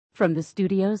From the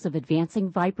studios of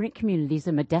Advancing Vibrant Communities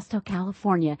in Modesto,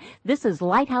 California, this is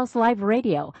Lighthouse Live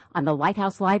Radio on the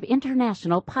Lighthouse Live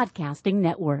International Podcasting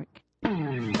Network.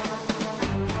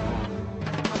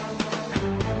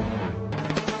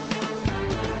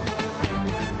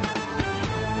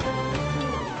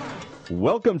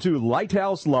 Welcome to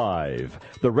Lighthouse Live,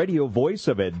 the radio voice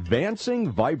of advancing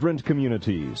vibrant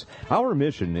communities. Our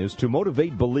mission is to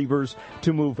motivate believers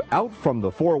to move out from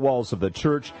the four walls of the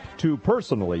church to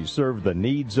personally serve the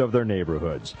needs of their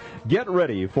neighborhoods. Get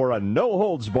ready for a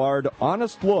no-holds-barred,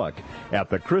 honest look at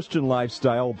the Christian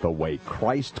lifestyle the way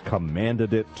Christ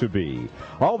commanded it to be.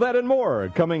 All that and more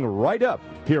coming right up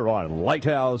here on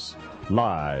Lighthouse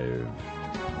Live.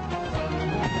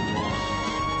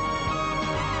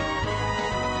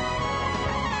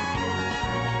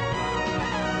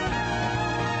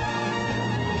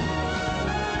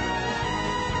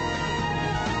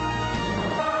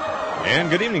 And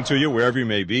good evening to you, wherever you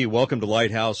may be. Welcome to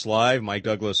Lighthouse Live. Mike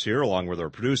Douglas here, along with our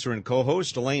producer and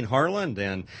co-host, Elaine Harland.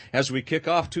 And as we kick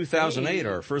off 2008,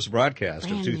 our first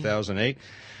broadcast of 2008,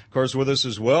 of course, with us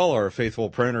as well, our faithful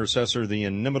prayer intercessor, the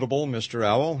inimitable Mr.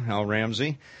 Owl, Al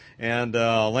Ramsey. And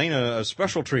Elaine, a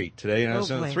special treat today.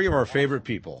 And three of our favorite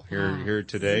people here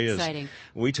today. As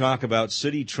we talk about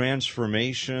city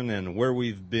transformation and where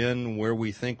we've been, where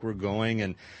we think we're going,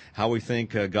 and how we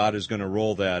think God is going to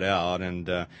roll that out.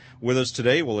 And with us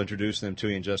today, we'll introduce them to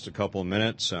you in just a couple of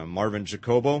minutes. MARVIN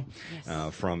JACOBO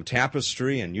from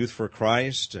Tapestry and Youth for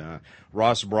Christ.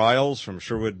 ROSS BRILES from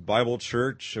Sherwood Bible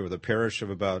Church with a parish of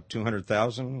about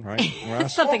 200,000, right,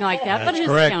 Ross? Something like that, but it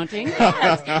is counting.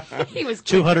 Yes. He was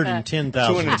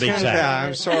 210,000 to be exact.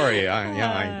 I'm sorry.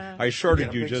 I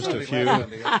shorted you just a few.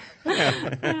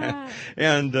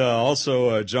 And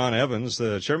also John Evans,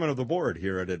 the chairman of the board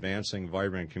here at Advancing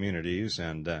Vibrant Communities,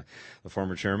 and the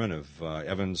former chairman of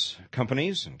Evans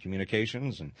Companies and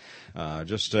Communications, and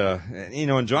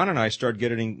and John and I started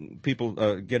getting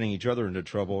each other into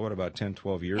trouble, about 10,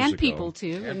 12 years ago. And people,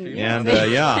 too. And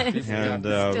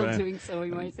still doing so,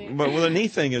 you might say. But the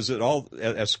neat thing is that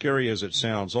as scary as it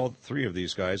sounds, all three of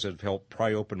these guys have helped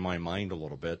pry open my mind a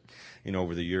little bit,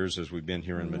 over the years as we've been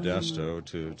here in Modesto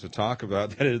to talk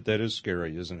about that. That is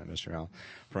scary, isn't it, Mr. Al?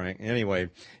 Frank. Anyway,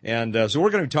 and so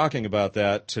we're going to be talking about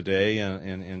that today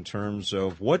in terms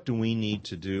of what do we need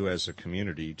to do as a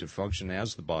community to function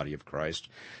as the body of Christ,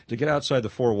 to get outside the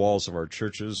four walls of our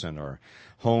churches and our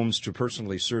homes, to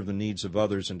personally serve the needs of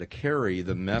others, and to carry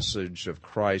the message of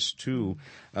Christ to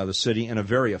the city in a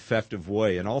very effective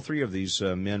way. And all three of these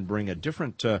men bring a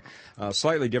different,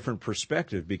 slightly different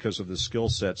perspective because of the skill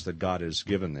sets that God has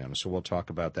given them. So we'll talk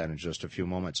about that in just a few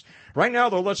moments. Right now,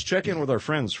 though, let's check in with our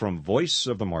friends from Voice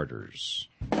of the Martyrs.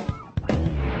 What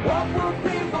will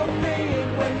people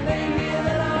think when they hear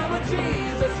that I'm a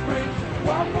Jesus freak?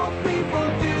 What will people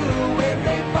do when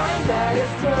they find that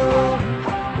it's true?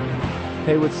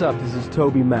 Hey, what's up? This is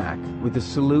Toby Mack with a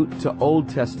salute to Old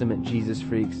Testament Jesus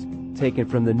freaks taken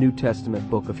from the New Testament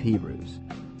book of Hebrews.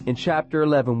 In chapter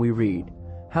 11 we read,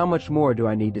 "How much more do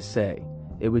I need to say?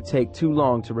 It would take too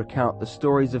long to recount the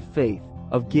stories of faith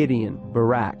of Gideon,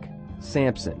 Barak,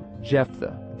 Samson,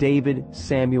 Jephthah, David,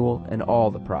 Samuel, and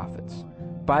all the prophets.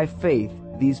 By faith,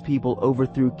 these people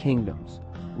overthrew kingdoms,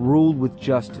 ruled with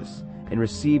justice, and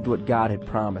received what God had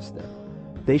promised them.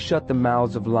 They shut the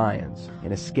mouths of lions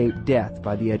and escaped death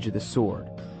by the edge of the sword.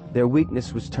 Their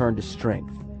weakness was turned to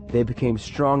strength. They became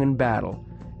strong in battle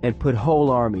and put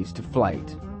whole armies to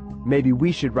flight." Maybe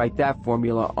we should write that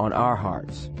formula on our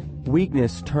hearts.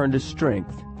 Weakness turned to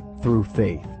strength through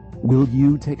faith. Will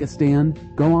you take a stand?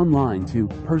 Go online to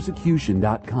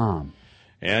persecution.com.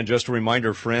 And just a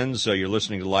reminder, friends, you're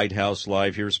listening to Lighthouse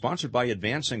Live here, sponsored by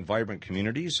Advancing Vibrant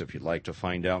Communities. If you'd like to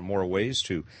find out more ways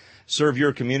to serve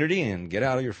your community and get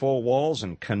out of your four walls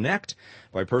and connect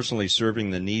by personally serving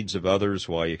the needs of others,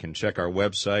 well, you can check our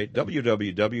website,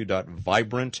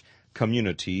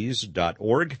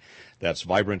 www.vibrantcommunities.org. That's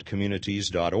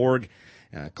vibrantcommunities.org.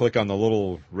 Click on the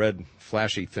little red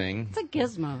flashy thing. It's a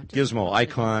gizmo. Gizmo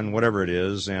icon, whatever it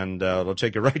is, and it'll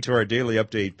take you right to our daily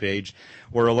update page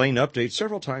where Elaine updates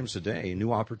several times a day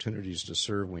new opportunities to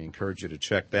serve. We encourage you to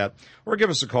check that or give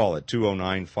us a call at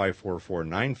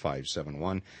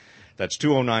 209-544-9571. That's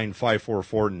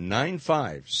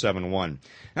 209-544-9571.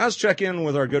 Now let's check in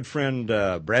with our good friend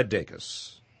Brad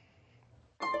Dacus.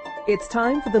 It's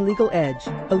time for The Legal Edge,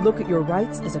 a look at your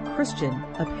rights as a Christian,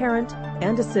 a parent,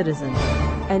 and a citizen.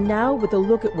 And now, with a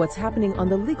look at what's happening on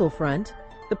the legal front,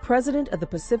 the president of the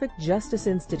Pacific Justice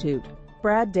Institute,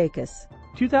 Brad Dacus.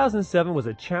 2007 was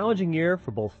a challenging year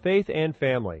for both faith and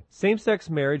family. Same-sex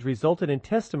marriage resulted in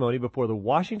testimony before the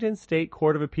Washington State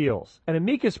Court of Appeals, an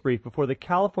amicus brief before the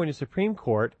California Supreme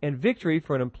Court, and victory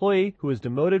for an employee who was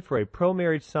demoted for a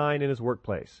pro-marriage sign in his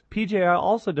workplace. PJI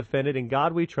also defended In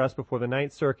God We Trust before the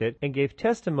Ninth Circuit and gave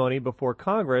testimony before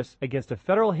Congress against a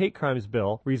federal hate crimes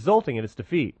bill, resulting in its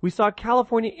defeat. We saw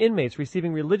California inmates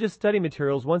receiving religious study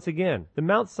materials once again. The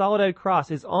Mount Soledad Cross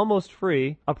is almost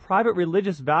free, a private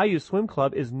religious values swim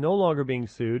club is no longer being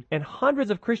sued, and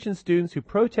hundreds of Christian students who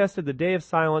protested the Day of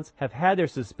Silence have had their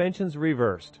suspensions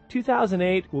reversed.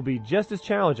 2008 will be just as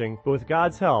challenging, but with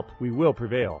God's help, we will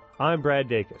prevail. I'm Brad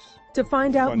Dacus. To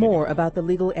find out more about The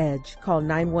Legal Edge, call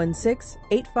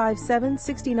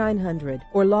 916-857-6900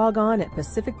 or log on at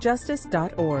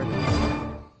pacificjustice.org.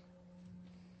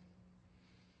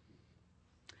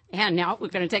 And now we're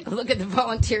going to take a look at the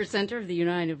Volunteer Center of the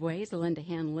United Way, the lend a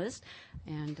hand list,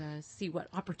 and see what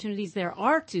opportunities there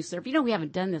are to serve. You know, we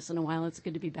haven't done this in a while. It's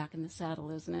good to be back in the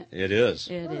saddle, isn't it? It is.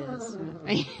 It is.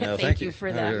 Thank you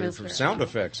for that, Mr. For sound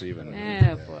effects, even.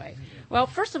 Oh, boy. Well,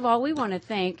 first of all, we want to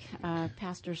thank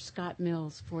Pastor Scott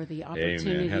Mills for the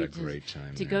opportunity Had a great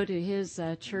time to go to his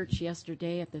church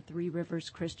yesterday at the Three Rivers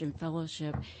Christian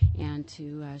Fellowship and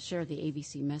to share the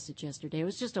ABC message yesterday. It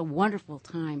was just a wonderful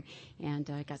time, and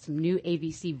I got some new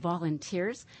ABC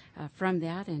volunteers from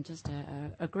that, and just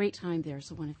a great time there.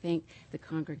 So I want to thank the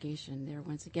congregation there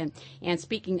once again. And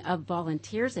speaking of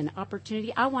volunteers and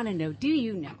opportunity, I want to know, do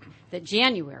you know that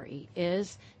January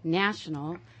is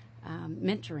National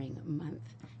Mentoring Month?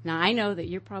 Now, I know that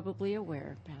you're probably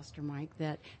aware, Pastor Mike,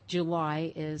 that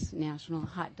July is National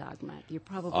Hot Dog Month. You're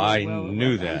probably I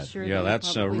knew that. Sure yeah,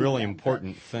 that's a really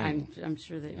important that, thing. I'm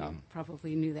sure that you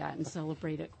probably knew that and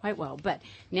celebrate it quite well. But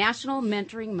National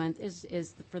Mentoring Month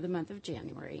is for the month of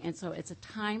January, and so it's a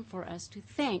time for us to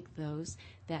thank those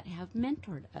that have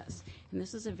mentored us. And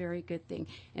this is a very good thing.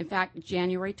 In fact,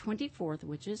 January 24th,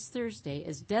 which is Thursday,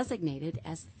 is designated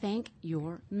as Thank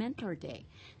Your Mentor Day.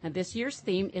 Now, this year's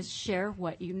theme is Share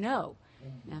What You Know.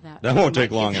 Now that won't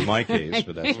take long in my case,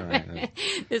 but that's all right.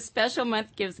 This special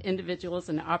month gives individuals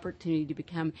an opportunity to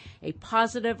become a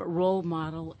positive role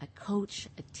model, a coach,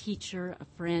 a teacher, a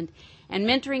friend. And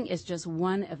mentoring is just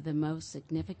one of the most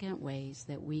significant ways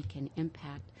that we can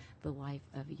impact the life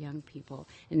of young people.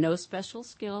 And no special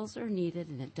skills are needed,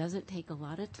 and it doesn't take a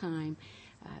lot of time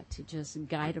to just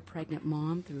guide a pregnant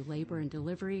mom through labor and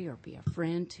delivery, or be a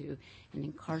friend to an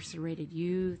incarcerated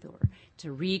youth, or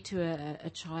to read to a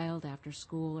child after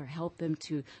school, or help them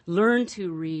to learn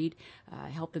to read,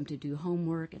 help them to do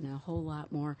homework, and a whole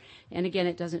lot more. And again,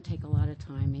 it doesn't take a lot of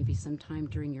time, maybe sometime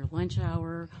during your lunch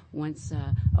hour, once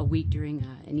a week during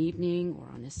an evening, or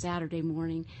on a Saturday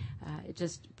morning.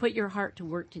 Just put your heart to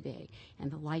work today, and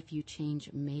the life you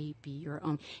change may be your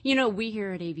own. You know, we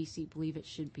here at ABC believe it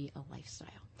should be a lifestyle.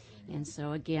 And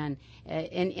so again,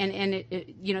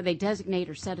 you know, they designate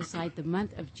or set aside the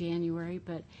month of January,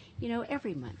 but you know,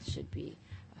 every month should be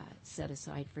set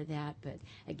aside for that. But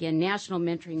again, National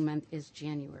Mentoring Month is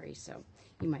January, so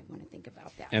you might want to think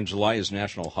about that. And July is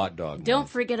National Hot Dog Month. Don't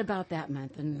forget about that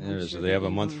month. And sure they have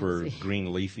a month for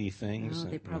green leafy things. Oh,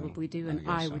 they probably do, and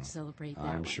I would celebrate that.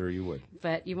 I'm sure you would.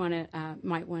 But you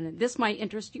might want to. This might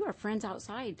interest you. Our friends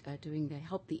outside doing the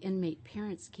Help the Inmate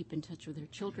Parents Keep in Touch with Their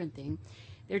Children thing.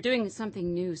 They're doing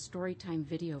something new, Storytime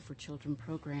Video for Children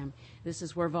program. This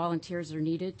is where volunteers are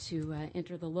needed to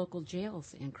enter the local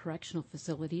jails and correctional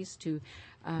facilities to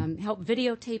help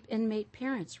videotape inmate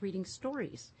parents reading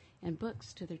stories and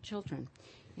books to their children.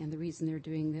 And the reason they're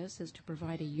doing this is to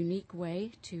provide a unique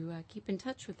way to keep in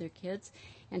touch with their kids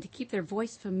and to keep their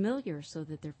voice familiar so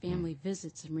that their family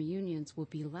visits and reunions will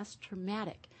be less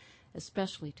traumatic,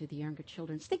 especially to the younger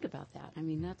children. Think about that. I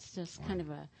mean, that's just kind of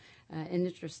an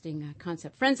interesting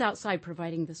concept. Friends outside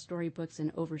providing the storybooks and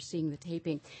overseeing the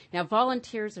taping. Now,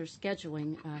 volunteers are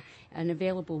scheduling and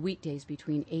available weekdays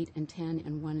between 8 and 10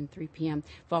 and 1 and 3 p.m.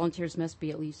 Volunteers must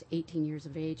be at least 18 years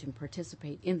of age and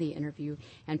participate in the interview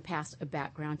and pass a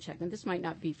background check. Now, this might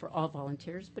not be for all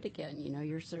volunteers, but again, you know,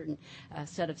 your certain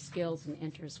set of skills and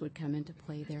interests would come into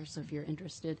play there. So if you're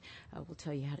interested, we'll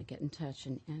tell you how to get in touch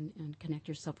and connect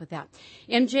yourself with that.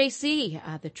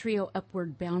 MJC, the Trio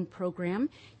Upward Bound program.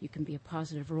 You can be a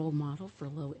positive role model for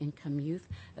low-income youth.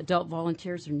 Adult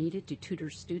volunteers are needed to tutor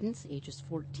students ages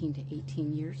 14 to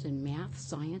 18 years in math,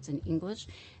 science, and English.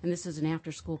 And this is an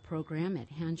after-school program at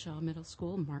Hanshaw Middle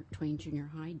School, Mark Twain Junior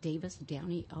High, Davis,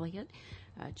 Downey, Elliott,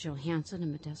 Johansson,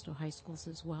 and Modesto High Schools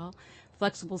as well.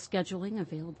 Flexible scheduling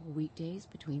available weekdays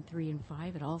between 3 and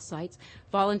 5 at all sites.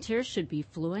 Volunteers should be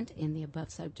fluent in the above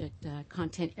subject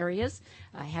content areas,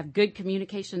 have good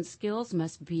communication skills,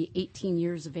 must be 18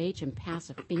 years of age, and pass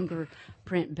a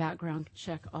fingerprint background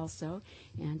check also.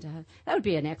 And that would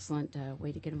be an excellent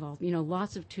way to get involved. You know,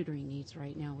 lots of tutoring needs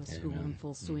right now with school in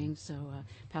full swing, so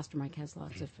Pastor Mike has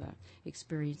lots of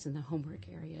experience in the homework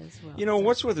area as well. You know,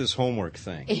 what's with this homework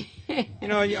thing? You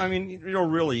know, I mean, you know,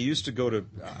 really, you used to go to,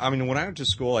 I mean, when I went to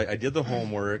school, I did the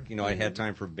homework. You know, I had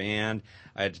time for band.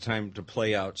 I had time to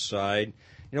play outside.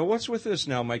 You know, what's with this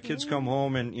now? My kids come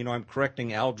home and, you know, I'm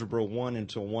correcting Algebra 1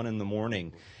 until 1 in the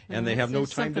morning, and they have no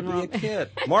time to be a kid.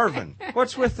 Marvin,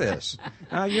 what's with this?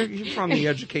 You're from the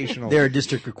educational... There are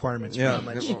district requirements for how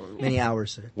many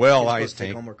hours. Well, I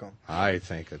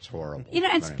think it's horrible. You know,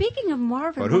 and speaking of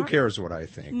Marvin... But who cares what I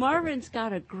think? Marvin's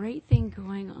got a great thing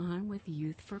going on with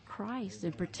Youth for Christ,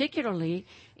 and particularly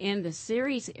in the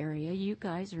series area, you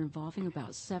guys are involving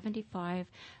about 75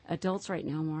 adults right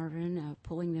now, Marvin,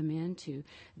 pulling them in to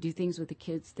do things with the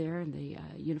kids there in the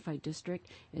Unified District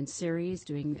and series,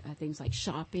 doing things like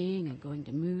shopping and going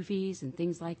to movies and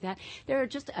things like that. There are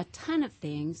just a ton of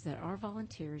things that our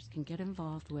volunteers can get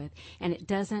involved with, and it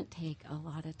doesn't take a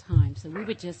lot of time. So we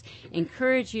would just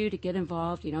encourage you to get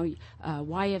involved. You know,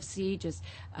 YFC just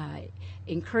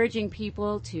encouraging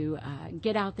people to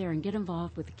get out there and get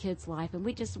involved with the kids' life, and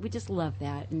we just love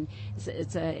that. And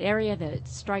it's an area that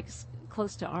strikes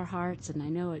close to our hearts, and I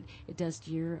know it does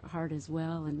to your heart as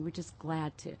well, and we're just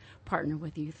glad to partner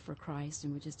with Youth for Christ,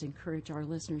 and we just encourage our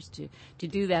listeners to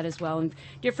do that as well. And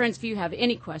dear friends, if you have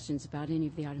any questions about any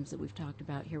of the items that we've talked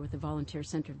about here with the Volunteer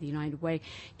Center of the United Way,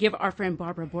 give our friend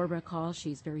Barbara Borba a call.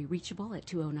 She's very reachable at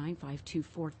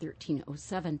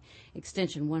 209-524-1307,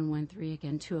 extension 113.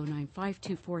 Again,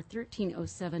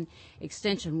 209-524-1307,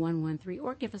 extension 113,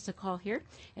 or give us a call here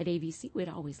at ABC. We'd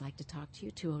always like to talk to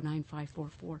you.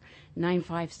 209-544-9571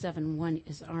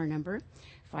 is our number,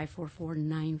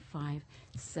 544-9571.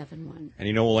 And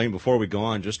you know, Elaine, before we go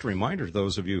on, just a reminder to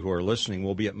those of you who are listening,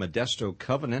 we'll be at Modesto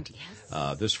Covenant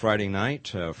this Friday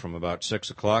night from about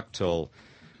 6 o'clock till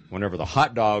whenever the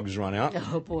hot dogs run out.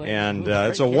 Oh, boy. And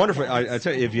it's a wonderful, I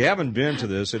tell you, if you haven't been to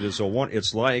this,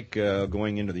 it's like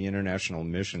going into the international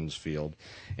missions field.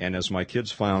 And as my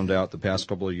kids found out the past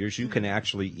couple of years, you can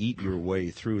actually eat your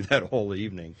way through that whole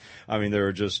evening. I mean, there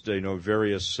are just,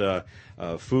 various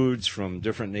foods from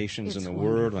different nations in the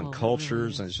world and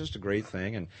cultures, and it's just a great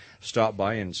thing. And stop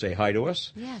by and say hi to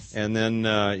us. Yes. And then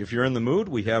if you're in the mood,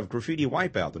 we have Graffiti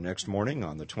Wipeout the next morning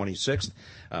on the 26th.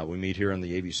 We meet here in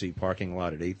the ABC parking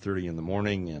lot at 8:30 in the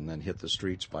morning, and then hit the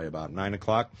streets by about 9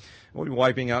 o'clock. We'll be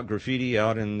wiping out graffiti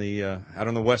out on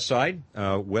the west side,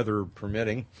 weather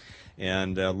permitting.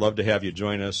 And love to have you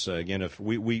join us. Again, if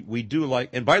we do like,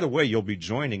 and by the way, you'll be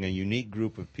joining a unique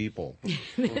group of people. It's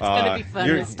going to be fun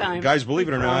this time. Guys, believe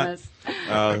it or not,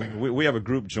 we have a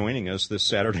group joining us this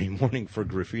Saturday morning for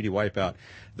Graffiti Wipeout.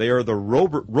 They are the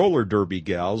roller derby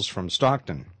gals from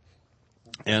Stockton.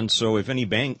 And so if any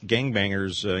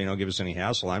gangbangers, give us any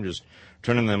hassle, I'm just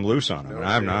turning them loose on them. And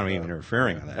I'm not even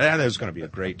interfering on that. That's going to be a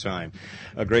great time.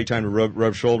 A great time to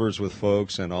rub shoulders with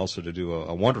folks, and also to do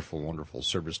a wonderful, wonderful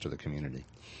service to the community.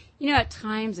 You know, at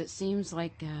times it seems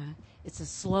like it's a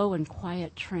slow and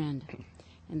quiet trend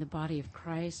in the body of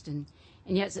Christ, and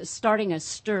yet it's starting a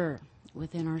stir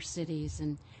within our cities.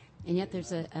 And yet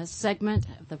there's a segment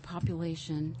of the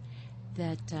population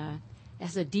that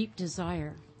has a deep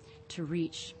desire to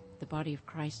reach the body of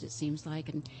Christ, it seems like.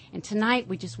 And tonight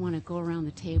we just want to go around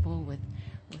the table with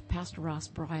Pastor Ross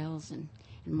Briles and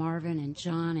Marvin and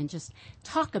John, and just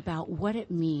talk about what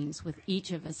it means with each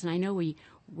of us. And I know we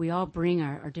all bring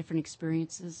our different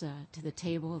experiences to the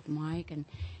table of Mike and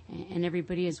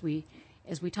everybody as we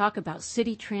talk about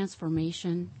city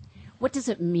transformation. What does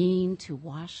it mean to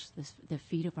wash the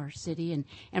feet of our city?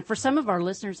 And for some of our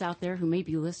listeners out there who may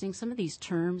be listening, some of these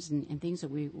terms and things that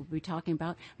we will be talking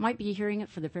about might be hearing it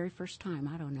for the very first time.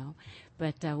 I don't know.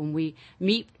 But when we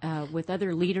meet with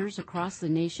other leaders across the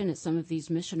nation at some of these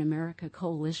Mission America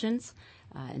coalitions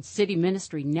and city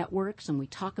ministry networks, and we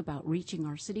talk about reaching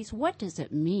our cities, what does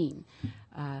it mean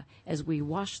as we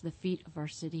wash the feet of our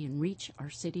city and reach our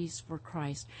cities for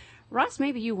Christ? Ross,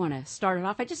 maybe you want to start it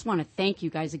off. I just want to thank you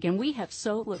guys again. We have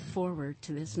so looked forward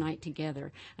to this night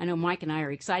together. I know Mike and I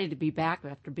are excited to be back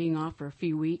after being off for a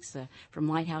few weeks from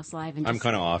Lighthouse Live. And I'm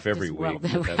kind of off every week.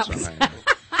 That's all right.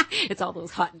 It's all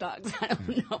those hot dogs. I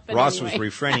don't know. But Ross anyway. was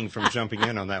refraining from jumping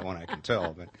in on that one, I can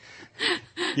tell. But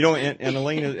and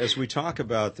Elaine, as we talk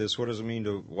about this, what does it mean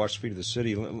to wash the feet of the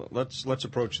city? Let's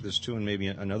approach this too in maybe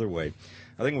another way.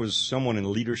 I think it was someone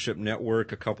in Leadership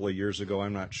Network a couple of years ago.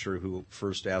 I'm not sure who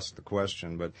first asked the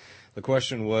question, but the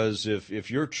question was, if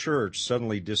your church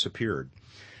suddenly disappeared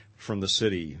from the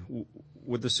city,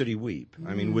 would the city weep?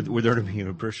 I mean, would there be an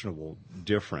appreciable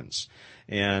difference?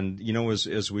 And,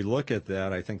 as we look at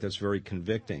that, I think that's very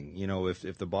convicting.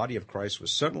 If the body of Christ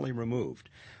was suddenly removed,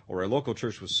 or a local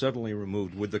church was suddenly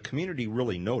removed, would the community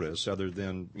really notice other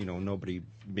than, nobody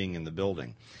being in the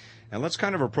building? And let's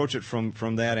kind of approach it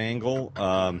from that angle.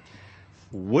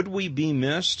 Would we be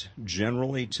missed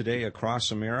generally today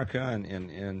across America?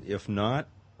 And if not,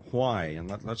 why? And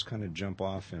let's kind of jump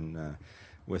off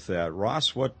with that.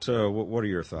 Ross, what are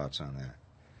your thoughts on that?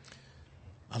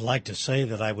 I'd like to say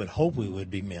that I would hope we would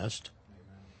be missed.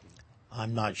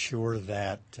 I'm not sure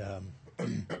that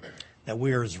that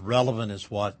we're as relevant as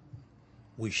what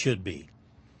we should be.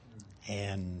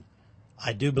 And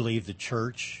I do believe the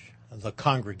church, the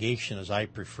congregation, as I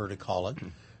prefer to call it,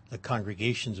 the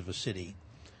congregations of a city,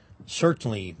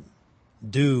 certainly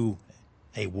do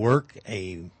a work,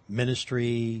 a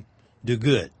ministry, do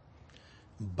good.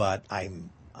 But I'm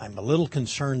a little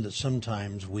concerned that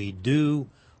sometimes we do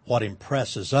what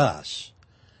impresses us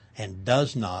and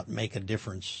does not make a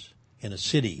difference in a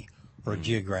city or a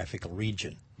geographical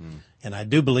region. And I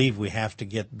do believe we have to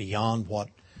get beyond what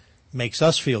makes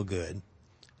us feel good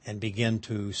and begin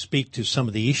to speak to some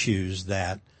of the issues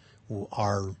that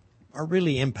are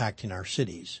really impacting our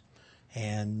cities.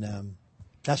 And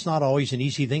that's not always an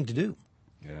easy thing to do.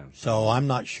 Yeah. So I'm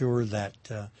not sure that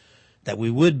we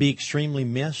would be extremely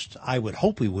missed. I would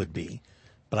hope we would be,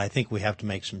 but I think we have to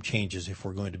make some changes if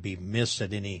we're going to be missed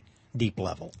at any deep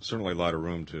level. Certainly a lot of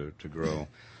room to grow.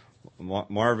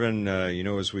 Marvin,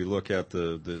 as we look at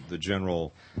the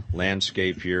general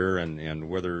landscape here and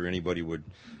whether anybody would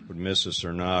miss us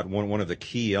or not, one of the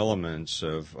key elements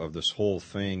of this whole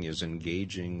thing is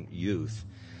engaging youth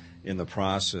in the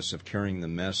process of carrying the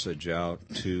message out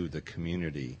to the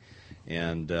community.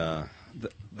 And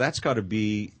that's got to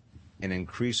be an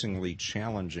increasingly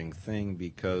challenging thing,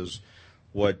 because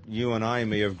what you and I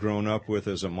may have grown up with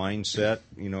as a mindset,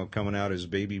 coming out as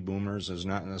baby boomers, is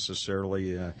not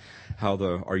necessarily how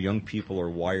our young people are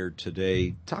wired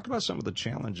today. Talk about some of the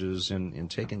challenges in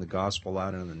taking the gospel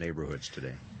out into the neighborhoods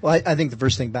today. Well, I think the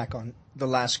first thing, back on the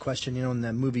last question, in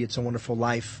the movie It's a Wonderful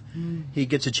Life, he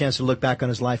gets a chance to look back on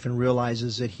his life and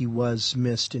realizes that he was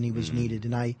missed and he was needed.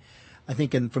 And I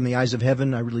think from the eyes of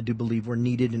heaven, I really do believe we're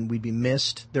needed and we'd be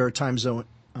missed. There are times, though,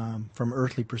 from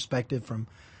earthly perspective, from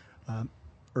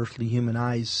earthly human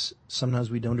eyes, sometimes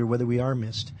we don't know whether we are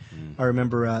missed. I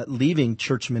remember leaving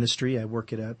church ministry. I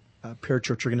work at a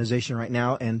parachurch organization right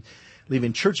now, and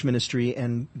leaving church ministry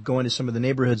and going to some of the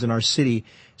neighborhoods in our city,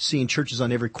 seeing churches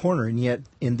on every corner, and yet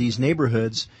in these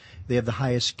neighborhoods, they have the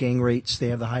highest gang rates, they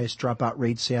have the highest dropout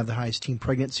rates, they have the highest teen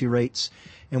pregnancy rates,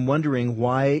 and wondering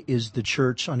why is the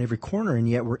church on every corner, and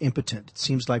yet we're impotent. It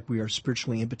seems like we are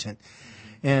spiritually impotent.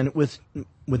 And with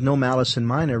no malice in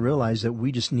mind, I realized that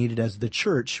we just needed, as the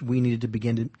church, we needed to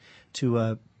begin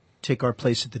to take our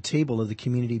place at the table of the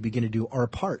community, begin to do our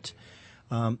part.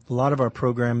 A lot of our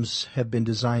programs have been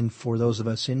designed for those of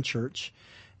us in church,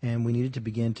 and we needed to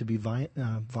begin to be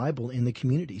viable in the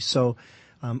community. So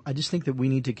I just think that we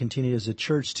need to continue as a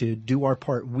church to do our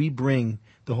part. We bring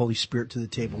the Holy Spirit to the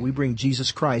table. We bring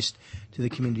Jesus Christ to the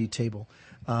community table.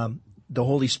 The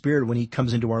Holy Spirit, when He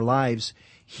comes into our lives,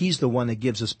 He's the one that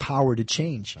gives us power to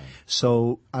change. Right.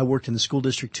 So I worked in the school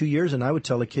district 2 years, and I would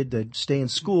tell a kid to stay in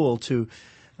school, to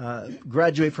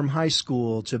graduate from high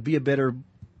school, to be a better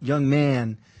young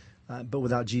man. But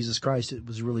without Jesus Christ, it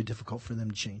was really difficult for them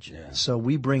to change. Yeah. So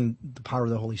we bring the power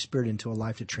of the Holy Spirit into a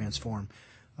life to transform.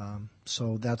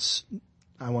 So that's,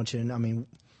 I want you to,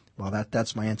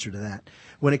 that's my answer to that.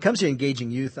 When it comes to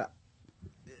engaging youth,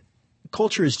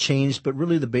 culture has changed, but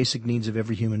really the basic needs of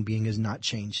every human being has not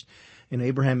changed. And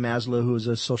Abraham Maslow, who was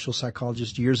a social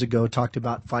psychologist years ago, talked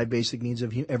about 5 basic needs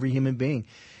of every human being.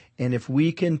 And if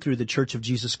we can, through the Church of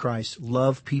Jesus Christ,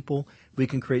 love people, we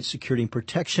can create security and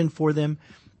protection for them.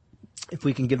 If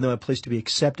we can give them a place to be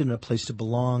accepted and a place to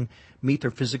belong, meet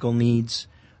their physical needs,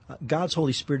 God's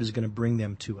Holy Spirit is going to bring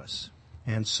them to us.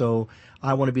 And so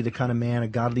I want to be the kind of man, a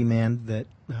godly man, that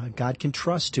God can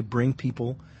trust to bring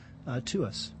people to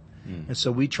us. And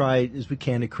so we try as we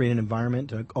can to create an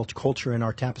environment, a culture in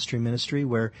our tapestry ministry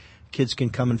where kids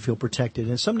can come and feel protected.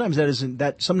 And sometimes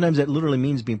sometimes that literally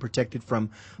means being protected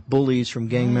from bullies, from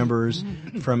gang members,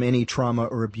 from any trauma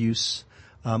or abuse.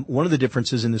 One of the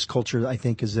differences in this culture, I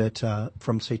think, is that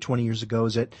from, say, 20 years ago,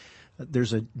 is that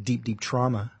there's a deep, deep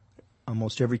trauma.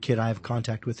 Almost every kid I have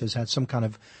contact with has had some kind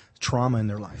of trauma in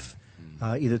their life,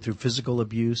 either through physical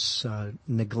abuse,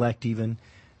 neglect even.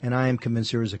 And I am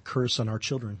convinced there is a curse on our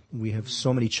children. We have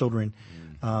so many children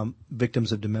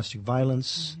victims of domestic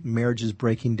violence, marriages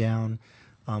breaking down,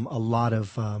 a lot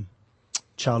of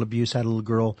child abuse. I had a little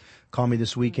girl call me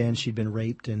this weekend. She'd been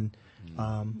raped, and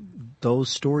those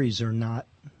stories are not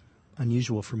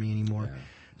unusual for me anymore. Yeah.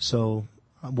 So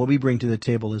what we bring to the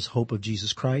table is hope of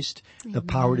Jesus Christ, the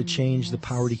power to change, the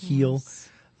power to heal,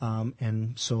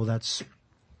 and so that's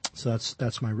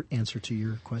my answer to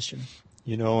your question.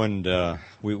 You know, and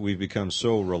we've become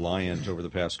so reliant over the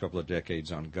past couple of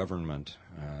decades on government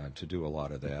to do a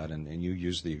lot of that, and you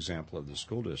use the example of the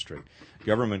school district.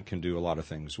 Government can do a lot of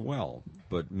things well,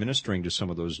 but ministering to some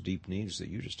of those deep needs that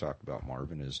you just talked about,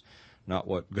 Marvin, is not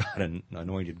what God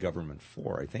anointed government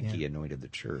for. I think He anointed the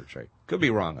church. I could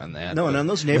be wrong on that. No, and on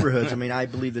those neighborhoods, I mean, I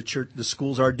believe the church, the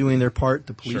schools are doing their part,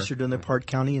 the police are doing their part,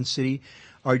 county and city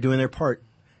are doing their part.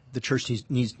 The church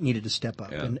needed to step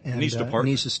up. And needs to partner.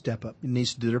 Needs to step up. It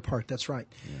needs to do their part. That's right.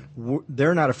 Yeah.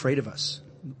 They're not afraid of us.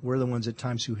 We're the ones at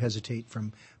times who hesitate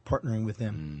from partnering with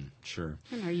them. Sure.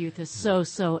 And our youth is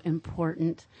so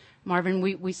important. Marvin,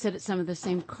 we sit at some of the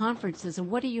same conferences, and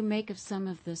what do you make of some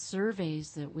of the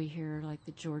surveys that we hear, like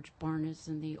the George Barnes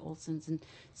and the Olsons, and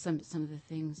some of the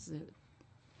things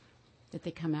that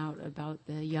they come out about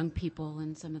the young people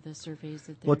and some of the surveys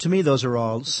that Well, to me, those are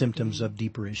all symptoms of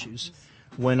deeper issues.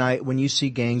 When you see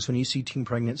gangs, when you see teen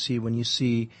pregnancy, when you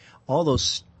see all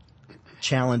those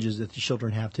challenges that the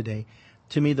children have today,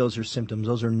 to me those are symptoms.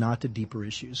 Those are not the deeper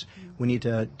issues. We need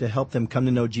to help them come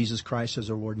to know Jesus Christ as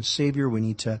their Lord and Savior. We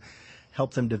need to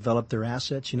help them develop their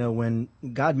assets. You know, when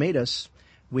God made us,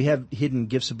 we have hidden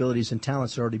gifts, abilities, and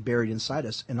talents that are already buried inside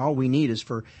us, and all we need is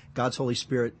for God's Holy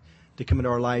Spirit to come into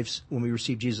our lives when we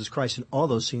receive Jesus Christ, and all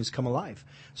those things come alive.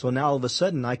 So now all of a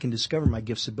sudden I can discover my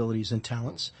gifts, abilities, and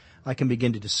talents. I can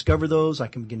begin to discover those. I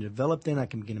can begin to develop them. I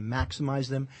can begin to maximize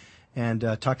them. And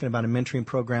talking about a mentoring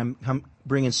program,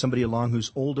 bringing somebody along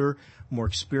who's older, more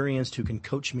experienced, who can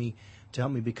coach me to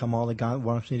help me become all that God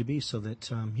wants me to be, so that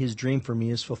His dream for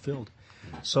me is fulfilled.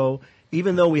 So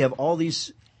even though we have all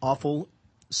these awful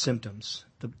symptoms,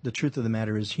 the truth of the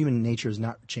matter is human nature has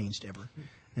not changed ever.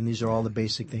 And these are all the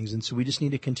basic things. And so we just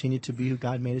need to continue to be who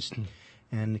God made us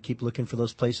and keep looking for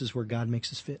those places where God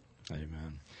makes us fit.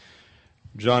 Amen.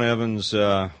 John Evans,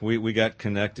 we got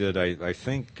connected, I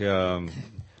think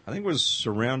it was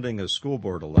surrounding a school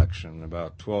board election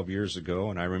about 12 years ago,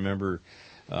 and I remember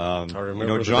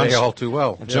the day all too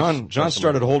well. John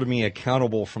started holding me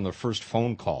accountable from the first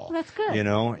phone call. Well, that's good. You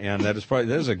know, and that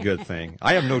is a good thing.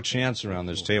 I have no chance around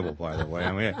this table, by the way.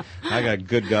 I mean, I got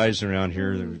good guys around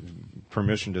here.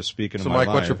 Permission to speak into my life.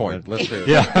 So, Mike, what's your point? Let's do it.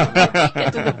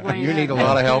 Yeah. You need a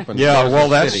lot of help. And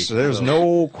there's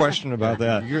no question about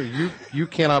that. You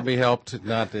cannot be helped,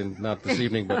 not this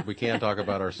evening, but we can talk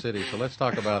about our city. So let's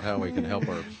talk about how we can help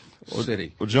our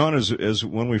city. Well, John, as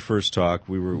when we first talked,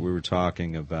 we were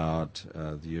talking about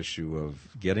the issue of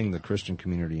getting the Christian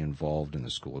community involved in the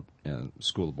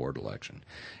school board election,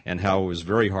 and how it was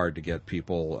very hard to get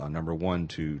people, number one,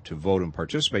 to vote and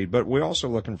participate, but we're also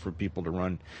looking for people to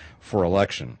run for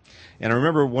election. And I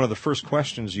remember one of the first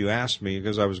questions you asked me,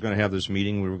 because I was going to have this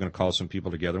meeting, we were going to call some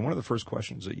people together. One of the first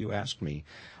questions that you asked me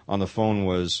on the phone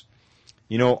was,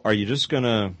 are you just going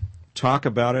to talk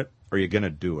about it, or are you going to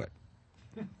do it?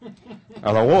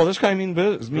 I thought, whoa, this guy means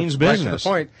business. Right to the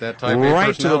point. That type of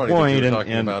right to the point, that you were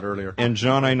talking about earlier. And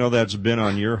John, I know that's been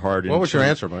on your heart. What was your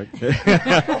answer, Mike?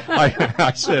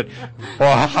 I said,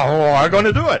 well, how am I going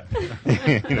to do it?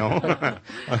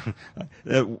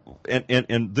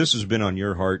 And this has been on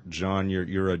your heart, John.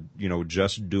 You're a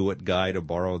just do it guy, to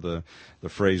borrow the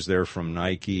phrase there from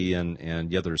Nike. And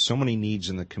there's so many needs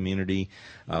in the community.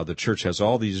 The church has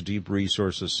all these deep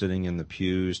resources sitting in the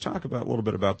pews. Talk a little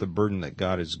bit about the burden that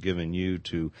God has given you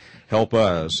to help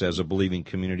us as a believing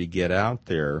community get out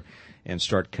there and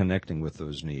start connecting with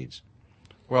those needs.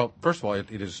 Well, first of all, it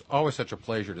is always such a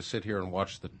pleasure to sit here and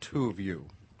watch the two of you.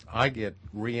 I get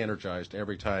re-energized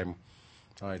every time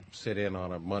I sit in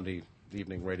on a Monday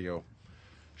evening radio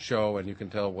show, and you can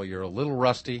tell, well, you're a little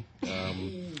rusty.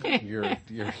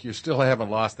 You still haven't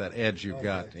lost that edge you've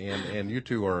got, and you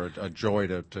two are a joy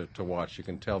to watch. You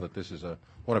can tell that this is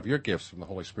one of your gifts from the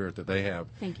Holy Spirit that they have.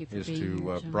 Thank you for is being to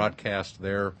here, John. Broadcast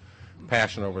their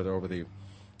passion over the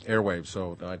airwaves.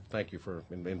 So I thank you for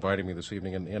inviting me this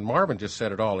evening. And Marvin just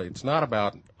said it all. It's not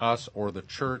about us or the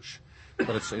church, but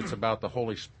it's about the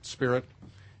Holy Spirit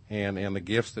and the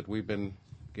gifts that we've been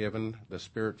given, the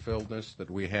Spirit-filledness that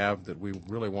we have, that we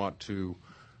really want to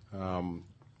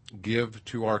give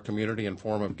to our community in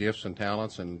form of gifts and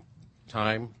talents and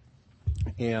time.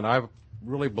 And I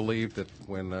really believe that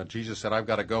when Jesus said, "I've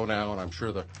got to go now," and I'm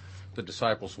sure the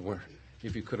disciples were,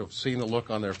 if you could have seen the look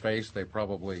on their face, they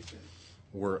probably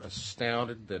were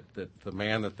astounded that the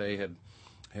man that they had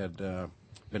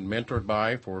been mentored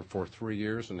by for 3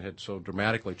 years and had so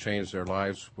dramatically changed their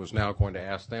lives was now going to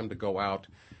ask them to go out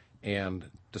and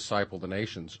disciple the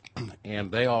nations.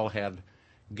 And they all had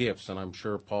gifts, and I'm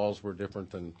sure Paul's were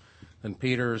different than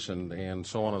Peter's and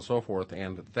so on and so forth.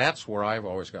 And that's where I've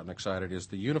always gotten excited, is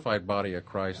the unified body of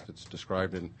Christ that's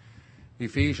described in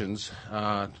Ephesians.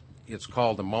 It's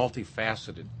called the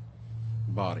multifaceted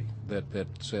body that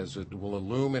says it will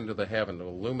illuminate into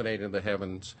the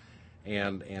heavens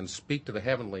and speak to the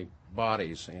heavenly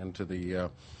bodies and to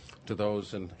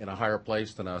those in a higher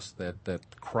place than us, that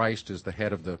Christ is the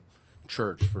head of the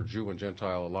church for Jew and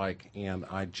Gentile alike. And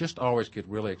I just always get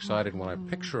really excited when I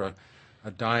picture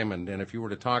a diamond. And if you were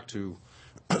to talk to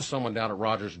someone down at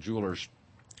Rogers Jewelers,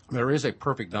 there is a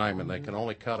perfect diamond. They can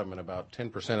only cut them in about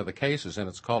 10% of the cases, and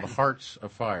it's called Hearts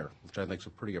of Fire, which I think is a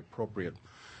pretty appropriate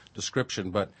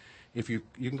description. But if you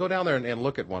can go down there and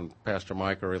look at one, Pastor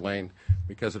Mike or Elaine,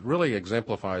 because it really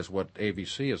exemplifies what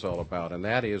AVC is all about, and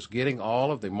that is getting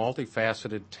all of the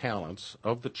multifaceted talents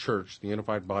of the church, the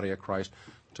unified body of Christ,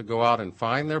 to go out and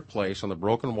find their place on the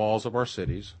broken walls of our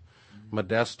cities.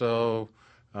 Modesto,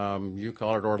 you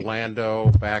call it Orlando,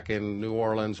 back in New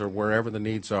Orleans, or wherever the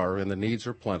needs are, and the needs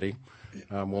are plenty.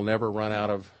 We'll never run out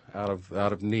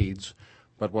of needs.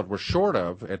 But what we're short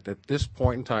of at this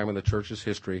point in time in the church's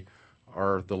history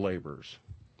are the laborers.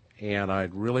 And I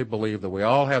really believe that we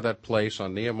all have that place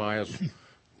on Nehemiah's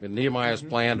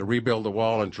plan to rebuild the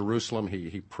wall in Jerusalem.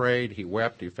 He prayed, he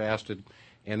wept, he fasted,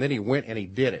 and then he went and he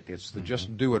did it. It's the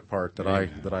just do it part that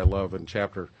I love in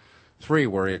chapter 3,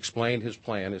 where he explained his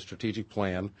plan, his strategic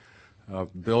plan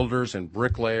of builders and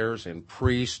bricklayers and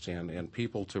priests and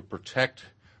people to protect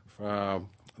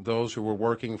those who were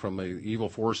working from the evil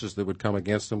forces that would come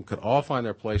against them, could all find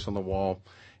their place on the wall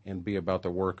and be about the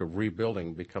work of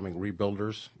rebuilding, becoming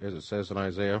rebuilders, as it says in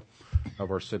Isaiah,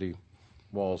 of our city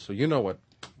walls. So you know what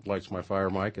lights my fire,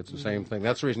 Mike. It's the same thing.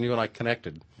 That's the reason you and I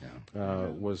connected,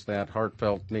 was that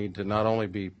heartfelt need to not only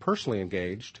be personally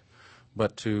engaged,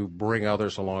 but to bring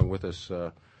others along with us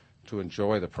to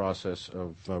enjoy the process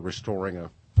of restoring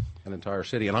an entire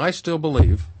city. And I still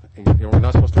believe, we're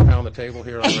not supposed to pound the table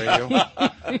here on radio,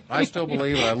 I still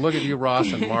believe, and I look at you,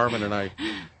 Ross and Marvin, and I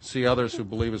see others who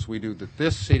believe as we do, that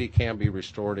this city can be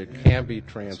restored, it can be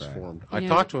transformed. I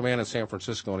talked to a man in San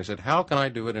Francisco, and he said, "How can I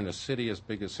do it in a city as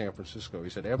big as San Francisco?" He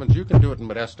said, "Evans, you can do it in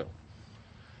Modesto."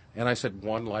 And I said,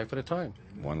 one life at a time.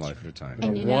 One life at a time.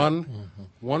 And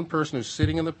one person who's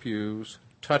sitting in the pews,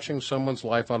 touching someone's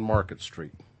life on Market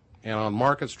Street. And on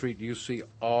Market Street, you see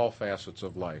all facets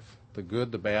of life, the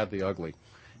good, the bad, the ugly.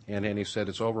 And he said,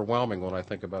 it's overwhelming when I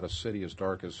think about a city as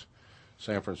dark as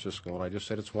San Francisco. And I just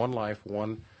said, it's one life,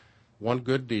 one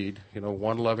good deed,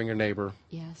 one loving your neighbor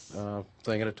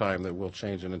thing at a time that will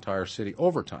change an entire city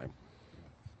over time.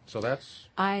 So that's...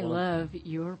 I love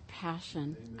your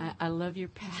passion. I love your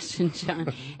passion,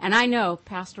 John. And I know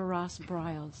Pastor Ross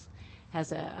Briles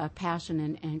has a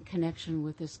passion and connection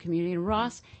with this community. And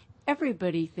Ross,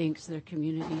 everybody thinks their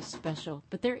community is special,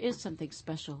 but there is something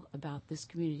special about this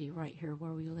community right here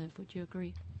where we live. Would you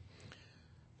agree?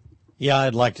 Yeah,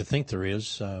 I'd like to think there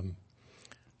is. I'm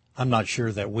not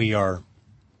sure that we are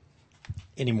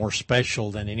any more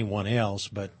special than anyone else,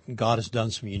 but God has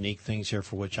done some unique things here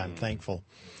for which I'm thankful.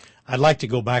 I'd like to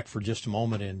go back for just a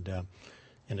moment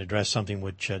and address something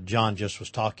which John just was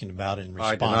talking about in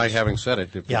response. I deny having said it.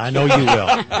 Yeah, I know you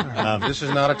will. This is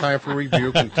not a time for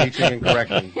rebuke and teaching and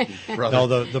correcting, brother.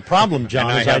 No, the problem,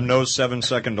 John, and is I have no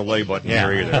 7-second delay button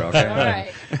here either. Okay. All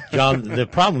right. John, the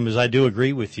problem is I do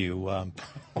agree with you.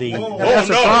 That's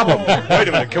a problem. Wait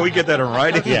a minute. Can we get that in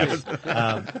writing? Yes.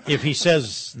 If he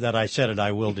says that I said it,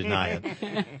 I will deny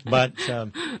it. But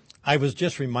I was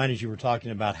just reminded you were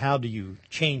talking about how do you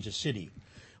change a city,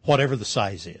 whatever the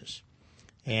size is.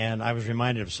 And I was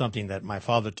reminded of something that my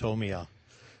father told me a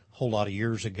whole lot of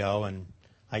years ago, and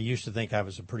I used to think I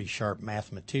was a pretty sharp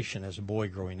mathematician as a boy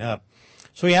growing up.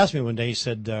 So he asked me one day, he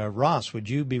said, Ross, would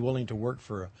you be willing to work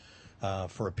for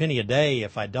a penny a day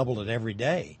if I doubled it every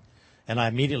day? And I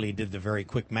immediately did the very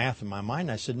quick math in my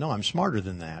mind. I said, no, I'm smarter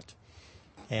than that.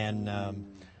 And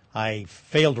I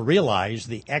failed to realize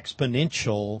the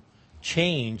exponential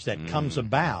change that comes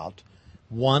about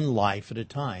one life at a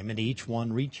time, and each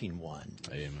one reaching one.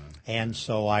 Amen. And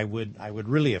so I would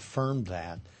really affirm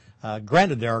that.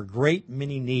 Granted, there are a great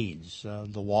many needs.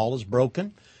 The wall is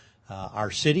broken.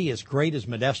 Our city, as great as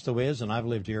Modesto is, and I've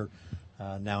lived here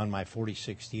now in my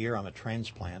 46th year. I'm a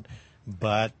transplant.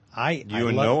 But I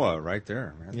and Noah right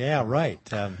there, man. Yeah, right.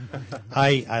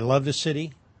 I love the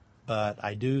city, but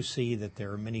I do see that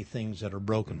there are many things that are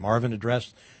broken. Marvin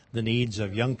addressed the needs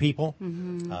of young people,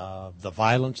 the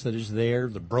violence that is there,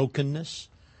 the brokenness.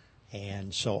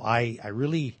 And so I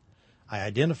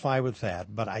identify with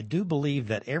that. But I do believe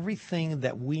that everything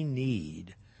that we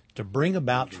need to bring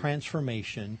about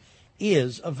transformation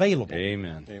is available.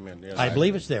 Amen. Yes, I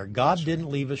believe it's there. God didn't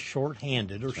leave us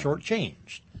short-handed or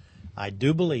short-changed. I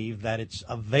do believe that it's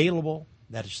available,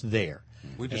 that it's there.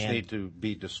 We just need to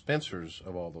be dispensers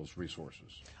of all those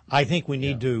resources. I think we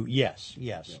need to, yes.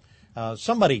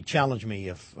 Somebody challenged me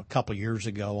a couple of years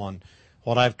ago on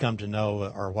what I've come to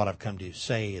know, or what I've come to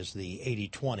say, is the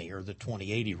 80-20 or the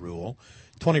 20-80 rule.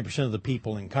 20% of the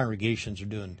people in congregations are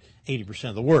doing 80%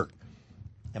 of the work.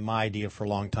 And my idea for a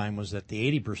long time was that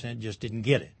the 80% just didn't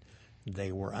get it.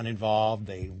 They were uninvolved,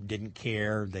 they didn't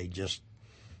care, they just,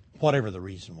 whatever the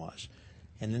reason was.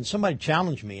 And then somebody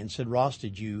challenged me and said, Ross,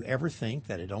 did you ever think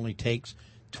that it only takes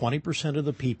 20% of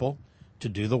the people to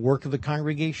do the work of the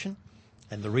congregation?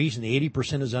 And the reason the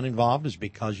 80% is uninvolved is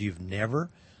because you've never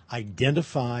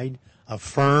identified,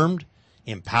 affirmed,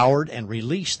 empowered, and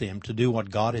released them to do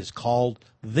what God has called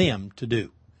them to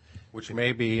do. Which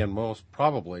may be, and most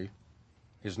probably,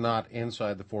 is not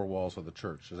inside the four walls of the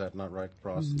church. Is that not right,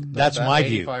 Ross? That's my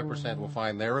view. 85% will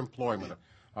find their employment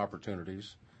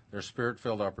opportunities, their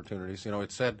spirit-filled opportunities. You know,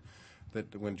 it said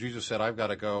that when Jesus said, I've got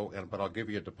to go, but I'll give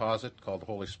you a deposit called the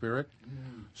Holy Spirit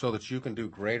so that you can do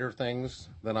greater things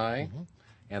than I.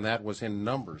 And that was in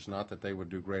numbers, not that they would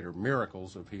do greater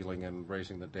miracles of healing and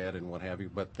raising the dead and what have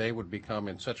you, but they would become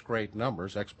in such great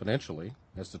numbers exponentially,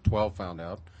 as the 12 found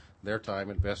out. Their time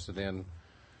invested in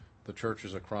the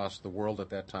churches across the world at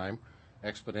that time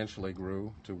exponentially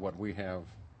grew to what we have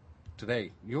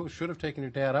today. You should have taken your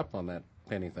dad up on that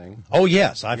penny thing. Oh,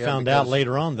 yes. I found out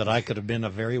later on that I could have been a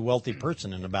very wealthy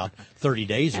person in about 30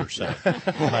 days or so.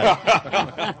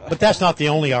 But that's not the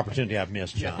only opportunity I've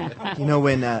missed, John. You know,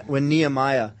 when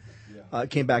Nehemiah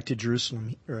came back to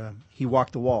Jerusalem, he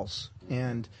walked the walls.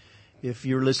 And if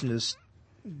you're listening to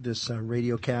this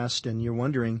radio cast and you're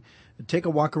wondering, take a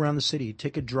walk around the city.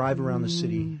 Take a drive around the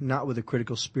city, not with a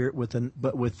critical spirit,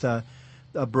 but with a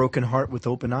broken heart with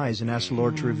open eyes, and ask the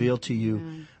Lord to reveal to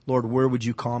you, Lord, where would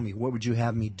you call me? What would you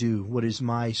have me do? What is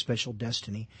my special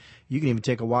destiny? You can even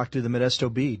take a walk to the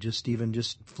Modesto Bee, just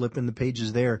flipping the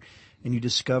pages there, and you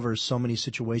discover so many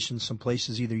situations, some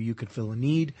places either you could fill a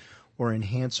need or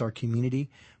enhance our community.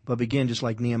 But begin just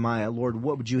like Nehemiah, Lord,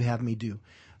 what would you have me do?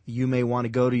 You may want to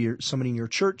go to somebody in your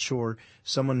church or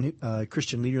someone, a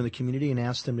Christian leader in the community, and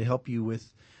ask them to help you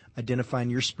with identifying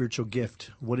your spiritual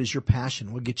gift. What is your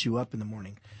passion? What gets you up in the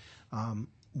morning?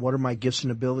 What are my gifts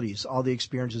and abilities? All the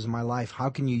experiences in my life. How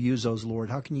can you use those, Lord?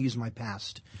 How can you use my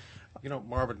past? You know,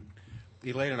 Marvin,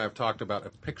 Elaine and I have talked about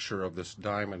a picture of this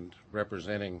diamond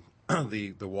representing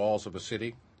the walls of a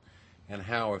city, and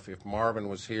how if Marvin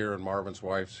was here and Marvin's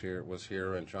wife was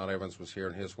here and John Evans was here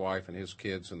and his wife and his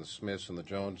kids and the Smiths and the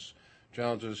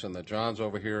Joneses and the Johns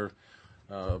over here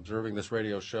observing this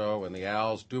radio show and the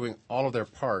Owls doing all of their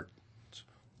part,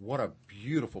 what a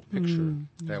beautiful picture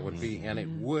that would be. And it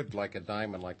would, like a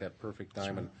diamond, like that perfect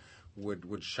diamond,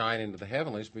 would shine into the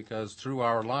heavenlies, because through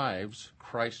our lives,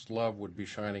 Christ's love would be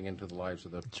shining into the lives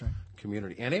of the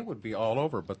community. And it would be all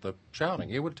over, but the shouting,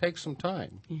 it would take some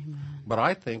time. But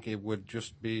I think it would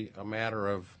just be a matter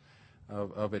of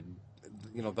it,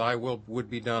 you know, thy will would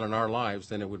be done in our lives,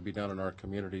 then it would be done in our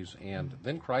communities, and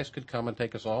then Christ could come and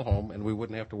take us all home, and we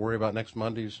wouldn't have to worry about next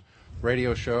Monday's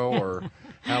radio show or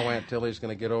how Aunt Tilly's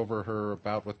going to get over her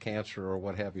bout with cancer or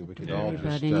what have you. We could all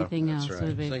just anything else,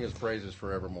 sing his praises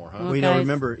forevermore. Huh? Well, you know,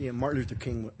 remember, Martin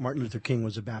Luther King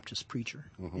was a Baptist preacher,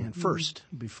 and first,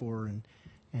 before, and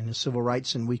his civil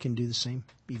rights, and we can do the same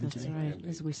even today. That's right,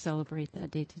 as we celebrate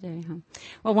that day today. Huh?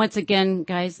 Well, once again,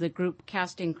 guys, the group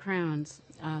Casting Crowns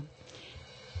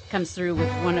comes through with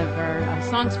one of our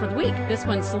songs for the week. This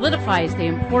one solidifies the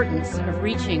importance of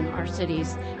reaching our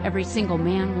cities, every single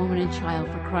man, woman, and child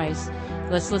for Christ.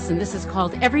 Let's listen. This is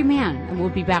called Every Man, and we'll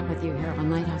be back with you here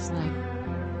on Lighthouse Live.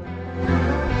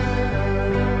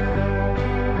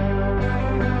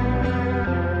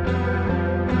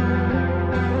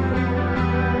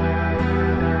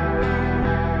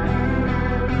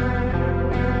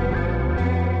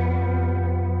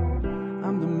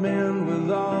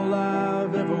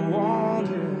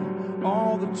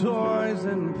 toys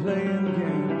and playing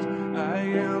games. I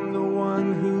am the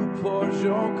one who pours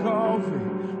your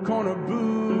coffee, corner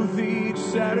booth each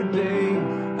Saturday.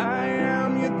 I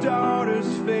am your daughter's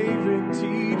favorite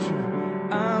teacher.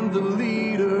 I'm the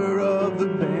leader of the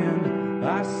band.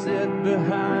 I sit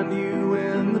behind you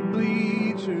in the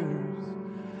bleachers.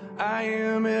 I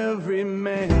am every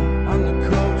man. I'm the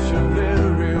coach of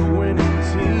every winning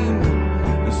team,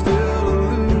 and still a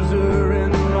loser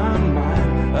in my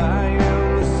mind. I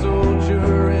am the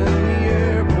soldier in the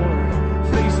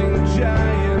airport, facing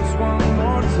giants one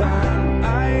more time.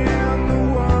 I am the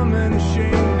woman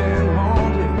shamed and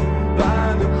haunted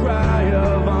by the cry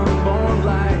of unborn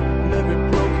life. And every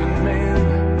broken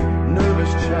man,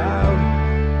 nervous child,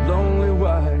 lonely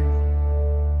wife.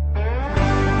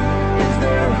 Is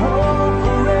there hope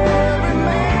for every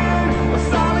man? A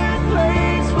solid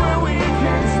place where we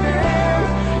can stand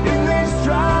in this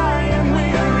dry and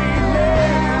weary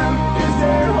land. Is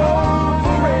there hope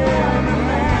for every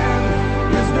man?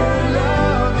 Is there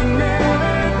love that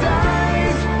never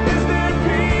dies? Is there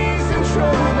peace in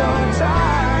troubled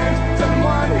times?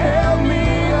 Someone help me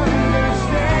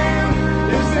understand.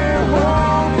 Is there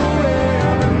hope for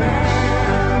every man?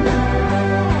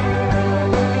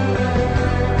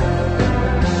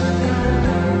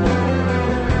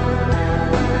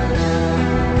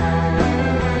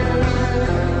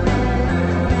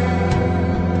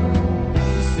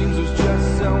 Seems there's just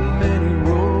so many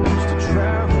roads to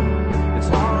travel. It's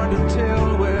hard to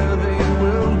tell where they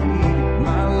will lead.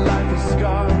 My life is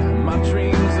scarred, my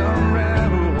dreams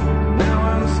unraveled. Now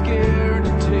I'm scared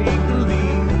to take the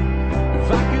lead. If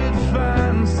I could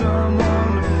find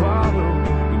someone to follow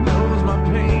who knows my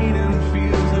pain and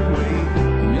feels the weight,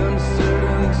 the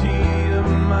uncertainty of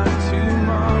my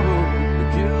tomorrow, the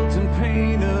guilt and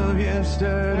pain of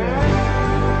yesterday.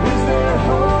 Is there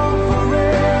hope for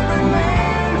every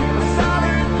man? A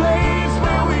solid place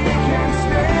where we can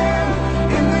stand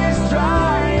in this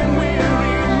dry and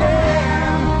weary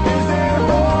land. Is there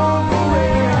hope for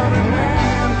every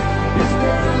man? Is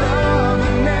there love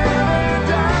that never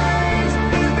dies?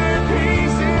 Is there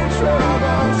peace in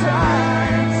troubled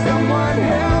times? Someone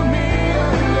help me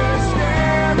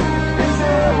understand. Is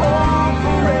there hope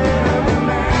for every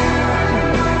man?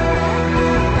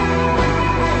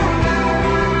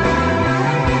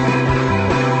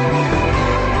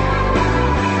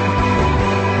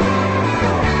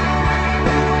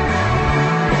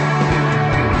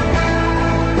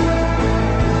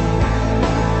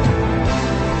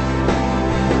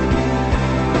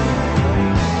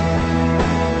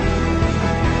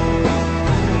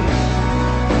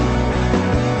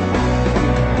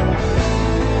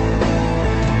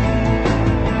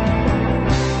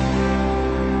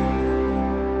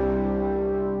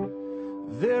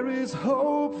 There is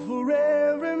hope for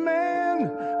every man,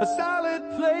 a solid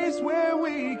place where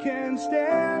we can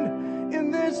stand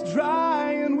in this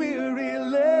dry and weary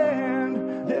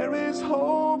land. There is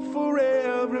hope for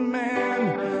every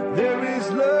man. There is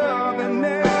love that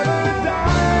never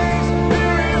dies.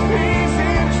 There is peace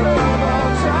in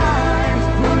troubled times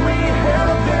when we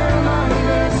help them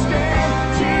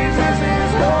understand. Jesus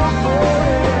is hope for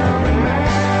every man.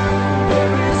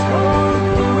 There is hope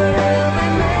for every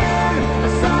man. A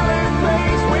solid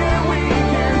place where we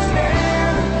can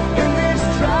stand in this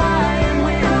dry and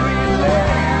weary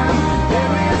land.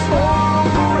 There is hope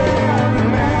for every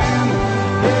man.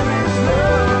 There is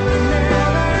love that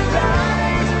never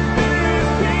dies. There is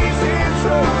peace in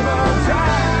troubled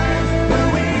times when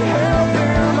we help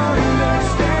them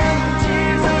understand.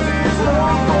 Jesus is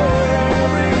hope for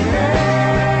every man.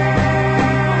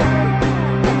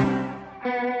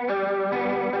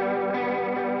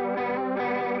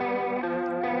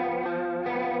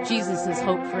 Jesus is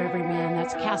hope for every man.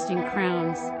 That's Casting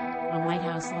Crowns on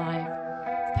Lighthouse Live.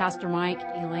 Pastor Mike,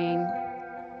 Elaine,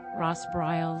 Ross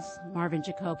Briles, Marvin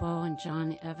Jacobo, and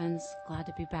John Evans. Glad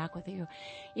to be back with you.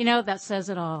 You know, that says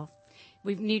it all.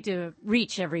 We need to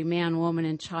reach every man, woman,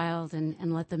 and child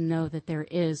and let them know that there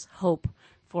is hope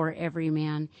for every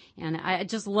man. And I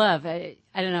just love, I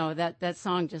don't know, that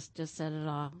song just said it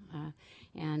all.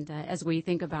 And as we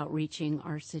think about reaching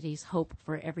our cities, hope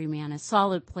for every man, a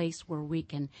solid place where we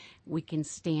can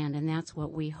stand, and that's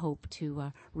what we hope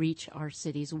to reach our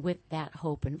cities with, that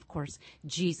hope, and of course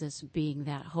Jesus being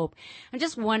that hope. I'm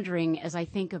just wondering, as I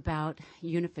think about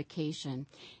unification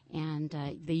and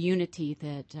the unity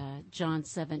that John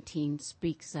 17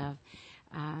 speaks of,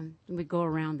 we go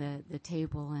around the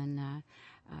table, and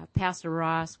Pastor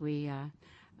Ross, we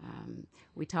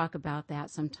We talk about that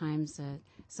sometimes,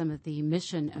 some of the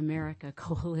Mission America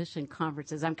Coalition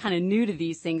conferences. I'm kind of new to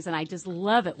these things, and I just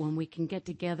love it when we can get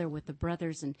together with the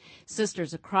brothers and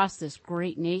sisters across this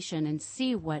great nation and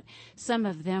see what some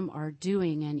of them are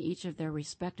doing in each of their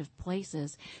respective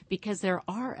places, because there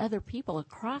are other people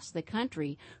across the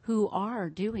country who are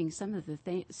doing some of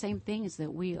the same things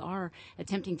that we are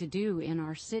attempting to do in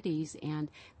our cities, and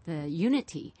the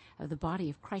unity of the body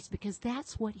of Christ, because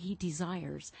that's what he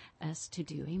desires us to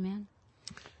do. Amen.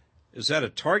 Is that a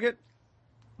target,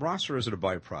 Ross, or is it a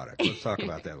byproduct? Let's talk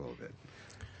about that a little bit.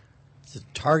 It's a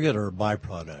target or a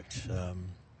byproduct.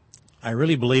 I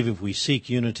really believe if we seek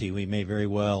unity, we may very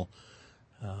well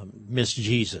miss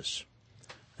Jesus.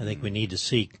 I think we need to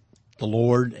seek the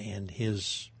Lord and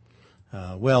his,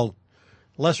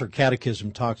 Lesser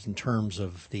Catechism talks in terms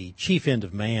of the chief end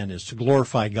of man is to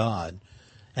glorify God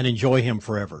and enjoy him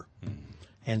forever.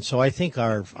 And so I think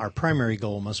our primary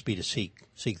goal must be to seek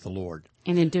the Lord.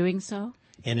 And in doing so?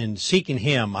 And in seeking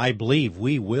him, I believe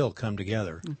we will come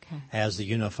together as the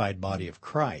unified body of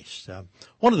Christ.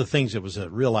 One of the things that was a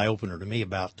real eye-opener to me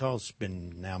about, it's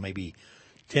been now maybe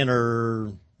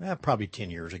probably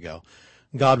 10 years ago,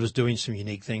 God was doing some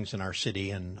unique things in our city,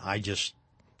 and I just,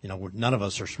 none of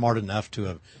us are smart enough to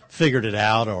have figured it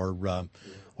out or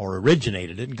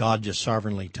originated it. God just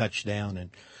sovereignly touched down.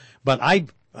 But I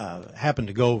happened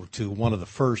to go to one of the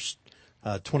first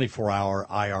 24-hour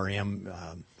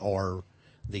IRM or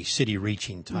the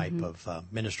city-reaching type of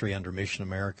ministry under Mission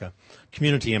America.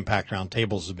 Community Impact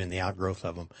Roundtables have been the outgrowth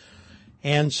of them.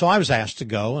 And so I was asked to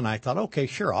go, and I thought, okay,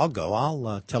 sure, I'll go.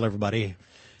 I'll tell everybody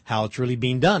how it's really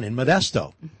being done in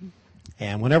Modesto.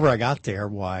 And whenever I got there,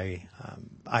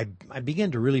 I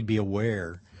began to really be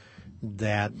aware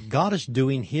that God is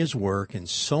doing his work in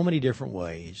so many different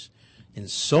ways, in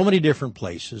so many different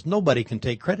places. Nobody can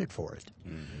take credit for it.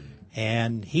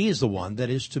 And he is the one that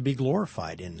is to be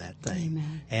glorified in that thing.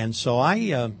 Amen. And so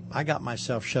I got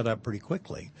myself shut up pretty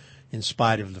quickly, in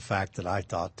spite of the fact that I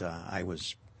thought I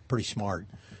was pretty smart.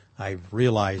 I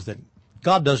realized that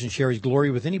God doesn't share his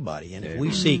glory with anybody. And if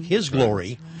we seek his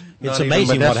glory, it's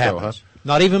amazing what happens. Huh?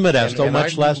 Not even Modesto,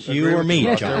 much less you or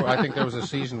me, John. I think there was a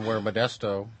season where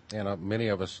Modesto, and many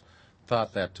of us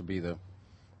thought that to be the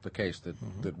case,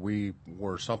 that we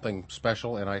were something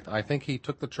special. And I think he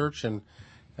took the church and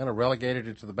kind of relegated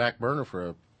it to the back burner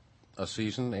for a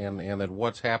season, and that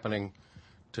what's happening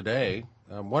today.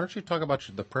 Why don't you talk about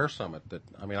the prayer summit?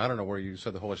 I don't know where you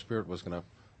said the Holy Spirit was going to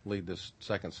lead this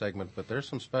second segment, but there's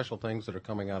some special things that are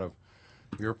coming out of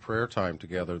your prayer time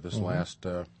together this last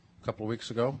couple of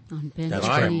weeks ago that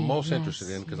I am most interested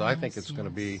in, because I think it's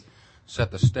going to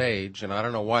set the stage, and I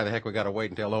don't know why the heck we got to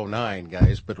wait until 2009,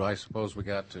 guys, but I suppose we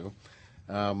got to.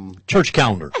 Church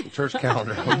calendar.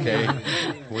 Okay.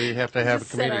 We have to have a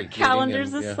committee meeting. Set our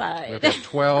calendars aside.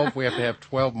 We have to have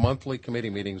 12 monthly committee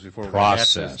meetings before we get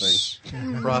this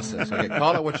thing. Process. Okay,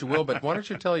 call it what you will, but why don't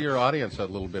you tell your audience a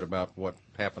little bit about what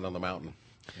happened on the mountain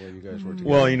where you guys were together?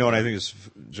 Well, and I think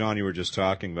John, you were just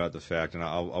talking about the fact, and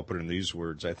I'll put it in these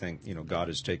words. I think God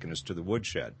has taken us to the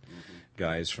woodshed,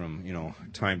 guys, from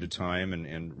time to time,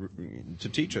 and to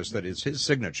teach us that it's his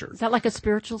signature. Is that like a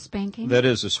spiritual spanking? That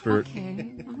is a spirit.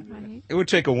 Okay, all right. It would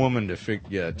take a woman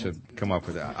to come up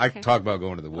with that. I talk about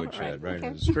going to the woodshed, right?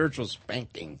 Okay. Spiritual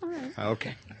spanking. All right.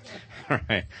 Okay. All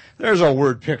right. There's a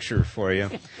word picture for you.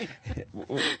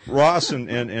 Ross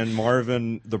and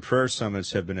Marvin, the prayer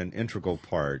summits have been an integral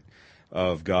part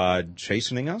of God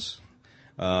chastening us,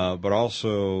 but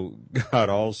also God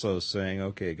also saying,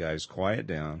 okay, guys, quiet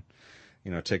down.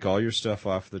 Take all your stuff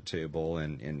off the table,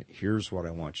 and here's what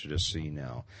I want you to see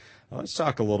now. Let's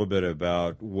talk a little bit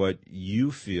about what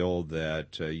you feel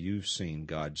that you've seen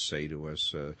God say to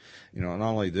us, not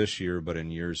only this year, but in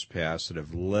years past that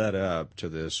have led up to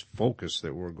this focus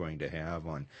that we're going to have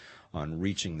on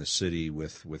reaching the city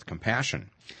with compassion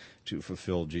to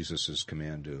fulfill Jesus'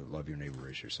 command to love your neighbor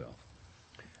as yourself.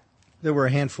 There were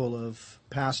a handful of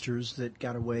pastors that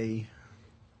got away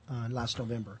last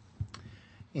November.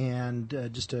 And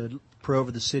just to pray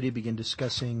over the city, begin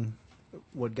discussing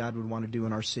what God would want to do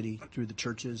in our city through the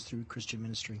churches, through Christian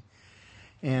ministry.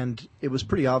 And it was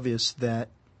pretty obvious that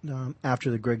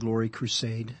after the Greg Laurie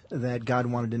crusade, that God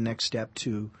wanted the next step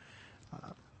to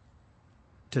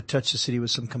touch the city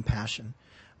with some compassion.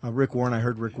 I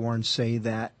heard Rick Warren say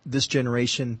that this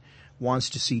generation wants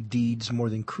to see deeds more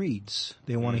than creeds.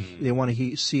 They want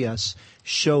to see us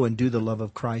show and do the love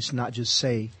of Christ, not just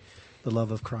say the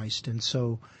love of Christ. And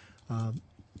so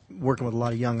working with a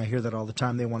lot of young, I hear that all the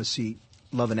time. They want to see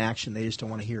love in action. They just don't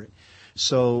want to hear it.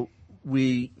 So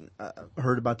we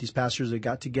heard about these pastors that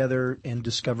got together and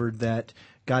discovered that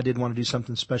God did want to do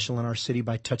something special in our city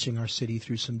by touching our city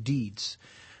through some deeds.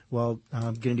 Well,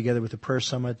 getting together with the prayer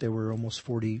summit, there were almost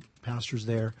 40 pastors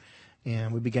there,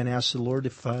 and we began to ask the Lord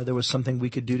if there was something we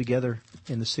could do together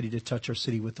in the city to touch our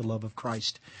city with the love of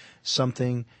Christ,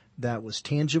 something that was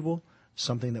tangible,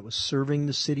 something that was serving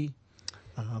the city.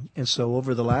 And so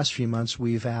over the last few months,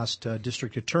 we've asked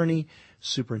district attorney,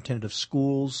 superintendent of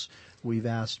schools, we've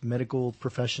asked medical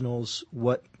professionals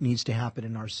what needs to happen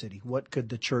in our city. What could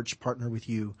the church partner with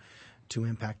you to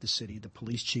impact the city, the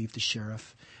police chief, the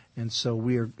sheriff. And so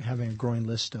we are having a growing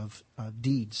list of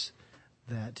deeds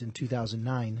that in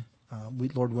 2009,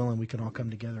 Lord willing, we can all come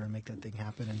together and make that thing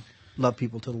happen and love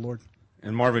people to the Lord.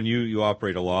 And Marvin, you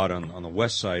operate a lot on the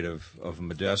west side of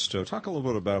Modesto. Talk a little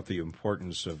bit about the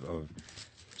importance of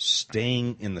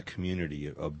staying in the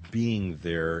community, of being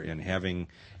there and having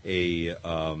a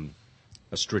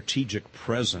strategic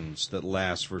presence that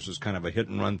lasts versus kind of a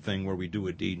hit-and-run thing where we do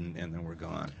a deed and then we're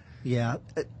gone. Yeah.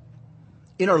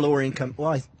 In our lower income,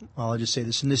 I'll just say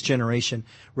this, in this generation,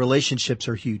 relationships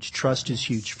are huge. Trust is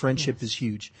huge. Friendship is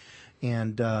huge.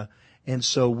 And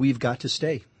so we've got to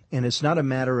stay. And it's not a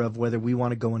matter of whether we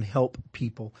want to go and help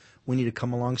people. We need to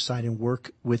come alongside and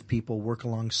work with people, work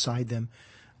alongside them.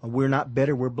 We're not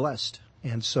better, we're blessed.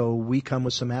 And so we come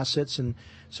with some assets and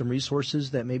some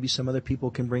resources that maybe some other people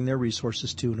can bring their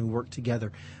resources to, and we work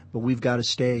together. But we've got to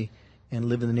stay and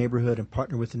live in the neighborhood and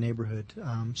partner with the neighborhood.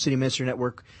 City Ministry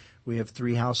Network, we have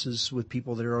 3 houses with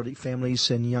people that are already families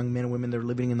and young men and women that are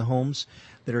living in the homes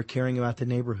that are caring about the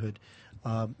neighborhood.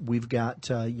 We've got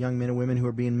young men and women who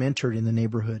are being mentored in the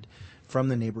neighborhood, from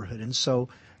the neighborhood. And so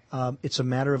it's a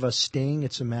matter of us staying.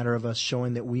 It's a matter of us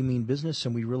showing that we mean business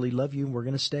and we really love you and we're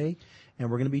going to stay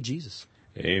and we're going to be Jesus.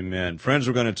 Amen. Friends,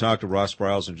 we're going to talk to Ross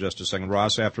Briles in just a second.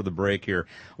 Ross, after the break here,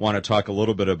 want to talk a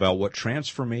little bit about what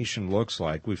transformation looks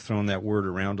like. We've thrown that word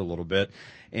around a little bit.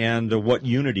 And what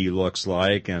unity looks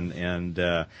like and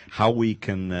how we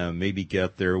can maybe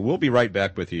get there. We'll be right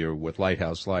back with you with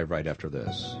Lighthouse Live right after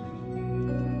this.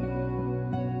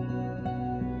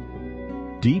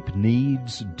 Deep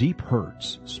needs, deep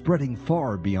hurts, spreading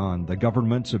far beyond the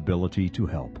government's ability to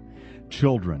help.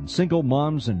 Children, single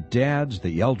moms and dads,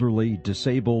 the elderly,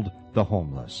 disabled, the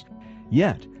homeless.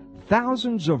 Yet,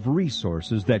 thousands of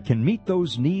resources that can meet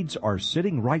those needs are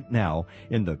sitting right now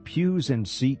in the pews and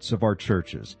seats of our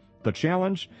churches. The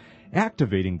challenge?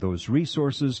 Activating those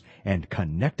resources and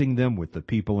connecting them with the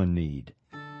people in need.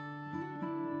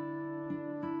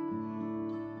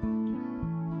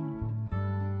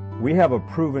 We have a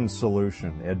proven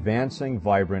solution, advancing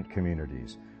vibrant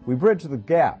communities. We bridge the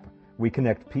gap. We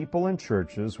connect people and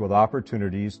churches with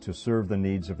opportunities to serve the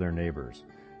needs of their neighbors.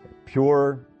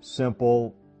 Pure,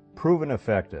 simple, proven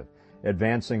effective,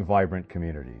 advancing vibrant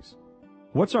communities.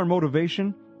 What's our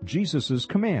motivation? Jesus'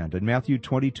 command in Matthew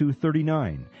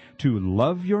 22:39, to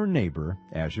love your neighbor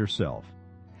as yourself.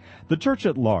 The church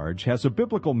at large has a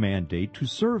biblical mandate to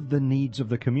serve the needs of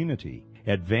the community.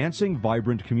 Advancing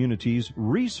Vibrant Communities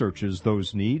researches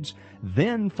those needs,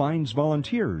 then finds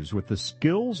volunteers with the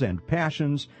skills and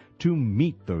passions to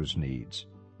meet those needs.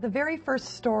 The very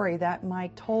first story that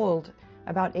Mike told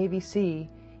about AVC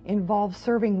involved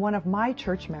serving one of my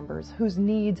church members whose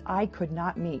needs I could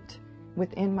not meet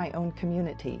within my own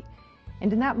community.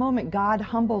 And in that moment, God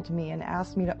humbled me and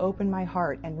asked me to open my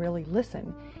heart and really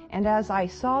listen. And as I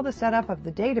saw the setup of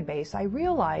the database, I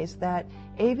realized that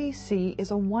AVC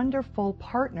is a wonderful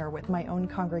partner with my own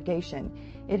congregation.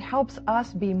 It helps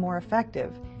us be more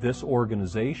effective. This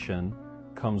organization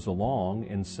comes along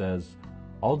and says,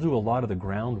 I'll do a lot of the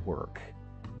groundwork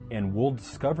and we'll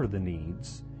discover the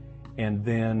needs. And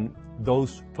then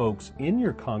those folks in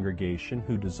your congregation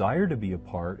who desire to be a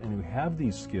part and who have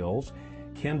these skills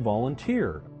can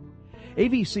volunteer.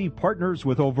 AVC partners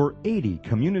with over 80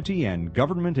 community and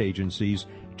government agencies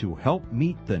to help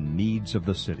meet the needs of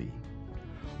the city.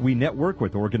 We network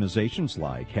with organizations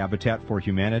like Habitat for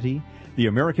Humanity, the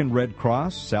American Red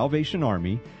Cross, Salvation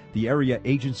Army, the Area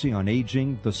Agency on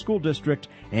Aging, the school district,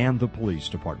 and the police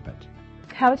department.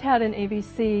 Habitat and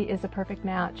AVC is a perfect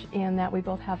match in that we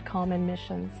both have common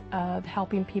missions of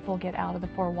helping people get out of the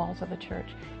 4 walls of the church,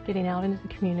 getting out into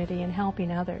the community and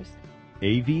helping others.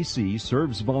 AVC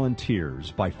serves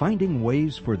volunteers by finding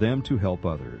ways for them to help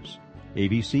others.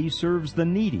 AVC serves the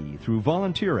needy through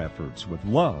volunteer efforts with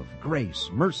love, grace,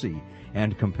 mercy,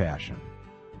 and compassion.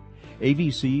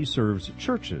 AVC serves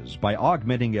churches by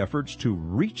augmenting efforts to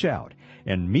reach out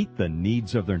and meet the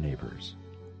needs of their neighbors.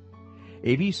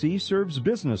 ABC serves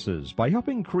businesses by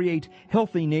helping create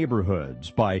healthy neighborhoods,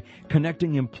 by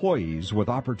connecting employees with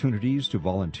opportunities to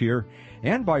volunteer,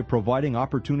 and by providing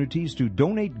opportunities to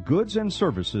donate goods and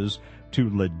services to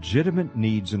legitimate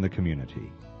needs in the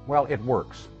community. Well, it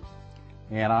works.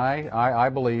 And I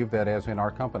believe that as in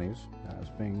our companies, as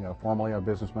being formerly a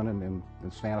businessman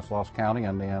in Stanislaus County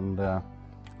and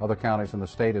other counties in the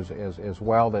state as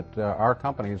well, that our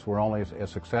companies were only as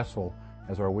successful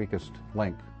as our weakest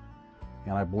link.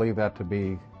 And I believe that to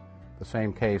be the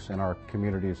same case in our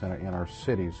communities and in our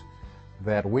cities,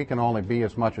 that we can only be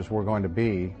as much as we're going to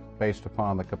be based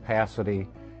upon the capacity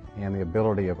and the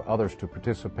ability of others to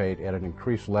participate at an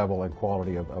increased level and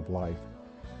quality of life.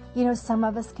 You know, some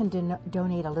of us can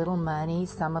donate a little money,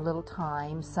 some a little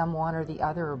time, some one or the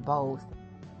other or both.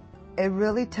 It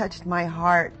really touched my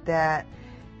heart that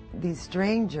these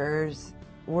strangers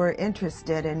were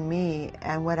interested in me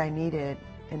and what I needed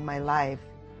in my life.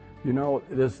 You know,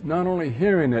 it's not only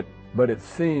hearing it, but it's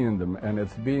seeing them, and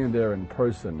it's being there in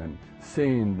person and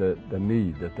seeing the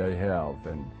need that they have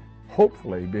and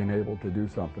hopefully being able to do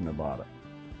something about it.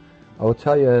 I will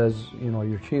tell you, as you know,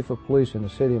 your chief of police in the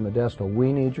city of Modesto,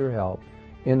 we need your help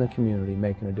in the community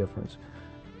making a difference.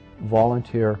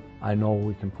 Volunteer. I know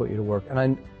we can put you to work, and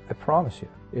I promise you,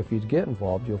 if you get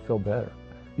involved, you'll feel better.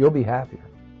 You'll be happier.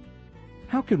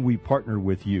 How can we partner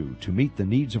with you to meet the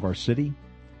needs of our city?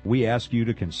 We ask you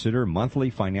to consider monthly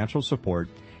financial support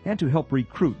and to help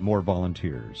recruit more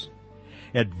volunteers.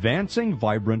 Advancing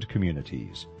Vibrant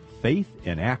Communities. Faith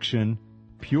in action,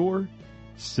 pure,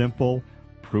 simple,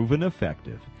 proven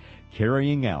effective,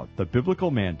 carrying out the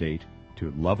biblical mandate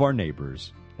to love our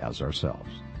neighbors as ourselves.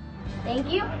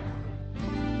 Thank you.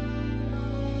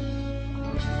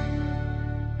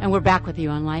 And we're back with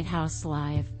you on Lighthouse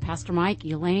Live. Pastor Mike,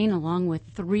 Elaine, along with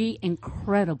three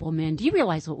incredible men. Do you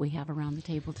realize what we have around the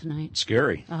table tonight?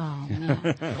 Scary. Oh, man.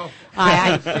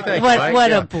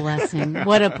 What a blessing.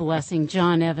 What a blessing.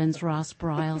 John Evans, Ross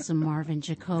Briles, and Marvin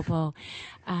Jacobo.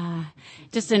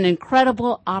 Just an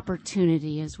incredible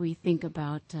opportunity as we think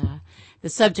about the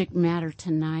subject matter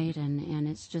tonight, and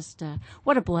it's just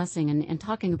what a blessing, and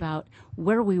talking about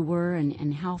where we were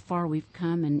and how far we've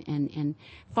come and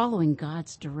following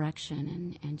God's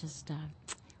direction, and just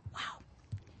wow.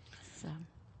 It's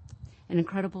an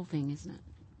incredible thing, isn't it?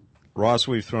 Ross,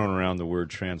 we've thrown around the word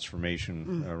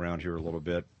transformation around here a little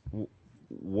bit.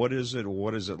 What is it?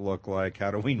 What does it look like?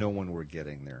 How do we know when we're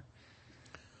getting there?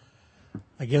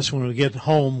 I guess when we get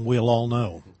home, we'll all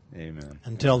know. Amen.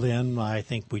 Until then, I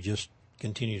think we just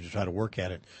continue to try to work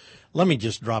at it. Let me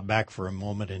just drop back for a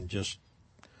moment and just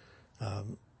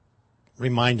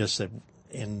remind us that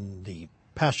in the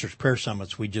Pastors' Prayer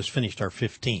Summits, we just finished our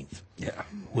 15th,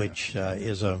 which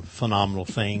is a phenomenal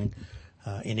thing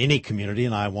in any community,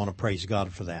 and I want to praise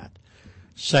God for that.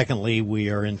 Secondly, we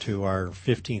are into our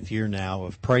 15th year now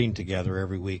of praying together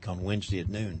every week on Wednesday at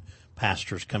noon.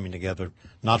 Pastors coming together,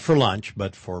 not for lunch,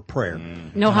 but for prayer.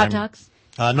 No hot dogs?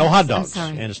 No hot dogs, I'm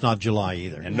sorry. and it's not July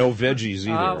either. And no veggies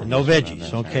either. No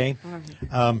veggies, okay.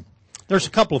 There's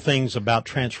a couple of things about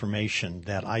transformation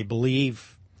that I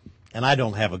believe, and I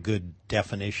don't have a good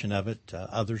definition of it.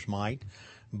 Others might,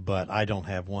 but I don't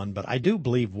have one. But I do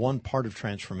believe one part of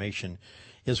transformation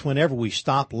is whenever we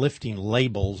stop lifting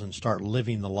labels and start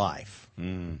living the life.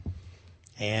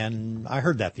 And I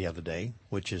heard that the other day,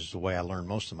 which is the way I learned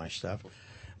most of my stuff.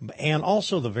 And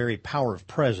also the very power of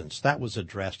presence. That was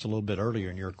addressed a little bit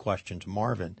earlier in your question to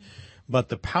Marvin. But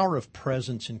the power of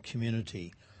presence in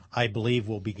community, I believe,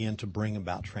 will begin to bring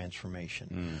about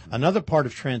transformation. Another part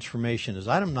of transformation is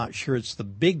I'm not sure it's the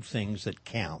big things that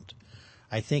count.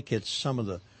 I think it's some of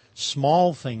the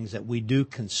small things that we do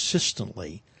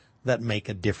consistently that make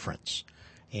a difference.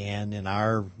 And in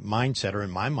our mindset, or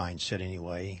in my mindset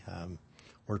anyway,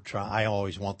 I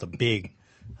always want the big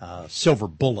silver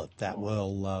bullet that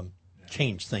will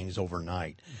change things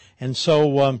overnight. And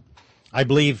so I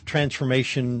believe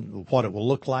transformation, what it will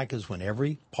look like is when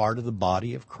every part of the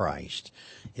body of Christ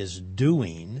is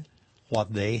doing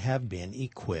what they have been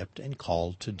equipped and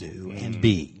called to do and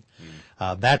be.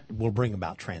 That will bring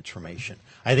about transformation.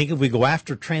 I think if we go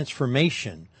after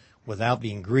transformation without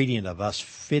the ingredient of us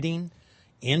fitting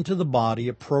into the body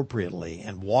appropriately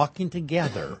and walking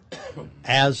together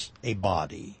as a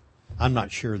body, I'm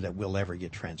not sure that we'll ever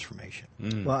get transformation.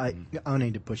 Well, I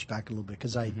need to push back a little bit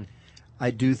because I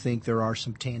do think there are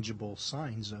some tangible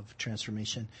signs of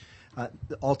transformation.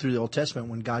 All through the Old Testament,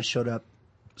 when God showed up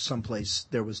someplace,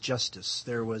 there was justice.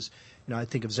 There was, I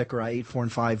think of Zechariah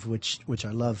 8:4-5, which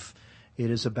I love. It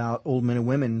is about old men and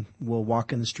women will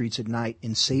walk in the streets at night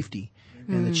in safety,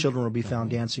 and the children will be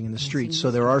found dancing in the streets. So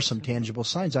there are some tangible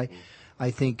signs. I I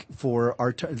think for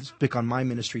our let's pick on my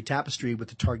ministry, Tapestry, with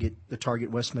the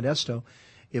Target West Modesto,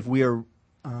 if we are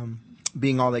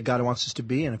being all that God wants us to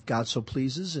be, and if God so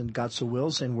pleases and God so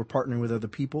wills, and we're partnering with other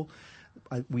people,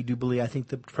 I think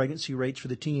the pregnancy rates for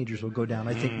the teenagers will go down.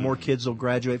 I think more kids will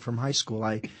graduate from high school.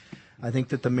 I think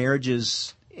that the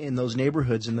marriages in those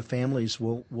neighborhoods and the families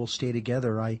will stay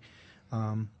together. I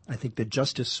think that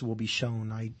justice will be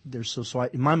shown.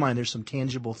 In my mind, there's some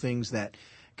tangible things that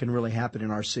can really happen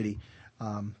in our city.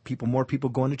 More people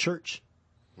going to church,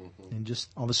 and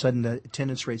just all of a sudden the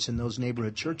attendance rates in those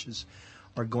neighborhood churches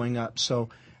are going up. So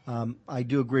I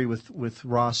do agree with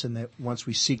Ross in that once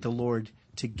we seek the Lord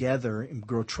together and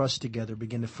grow trust together,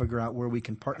 begin to figure out where we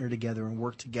can partner together and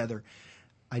work together,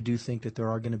 I do think that there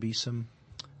are going to be some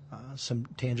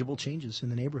tangible changes in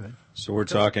the neighborhood. So we're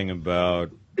talking about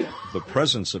the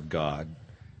presence of God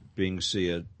being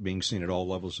seen at all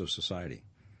levels of society.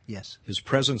 Yes. His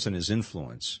presence and his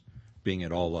influence being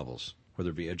at all levels, whether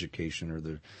it be education or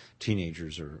the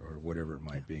teenagers or whatever it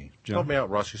might be. John? Help me out,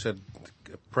 Ross. You said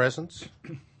presence?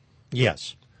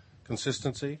 Yes.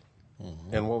 Consistency?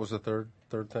 And what was the third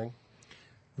thing?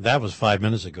 That was 5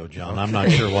 minutes ago, John. I'm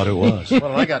not sure what it was.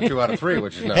 Well, I got 2 out of 3,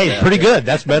 which is not Hey, bad. pretty good.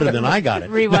 That's better than I got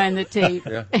it. Rewind the tape.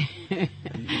 Yeah.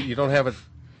 You don't have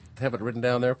it written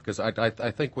down there? Because I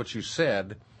think what you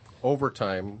said, over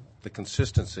time, the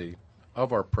consistency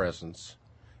of our presence,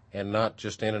 and not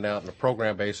just in and out on a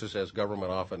program basis, as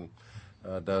government often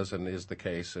does and is the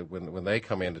case. When they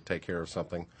come in to take care of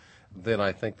something, then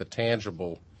I think the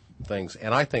tangible things,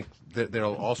 and I think that there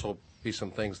will also be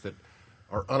some things that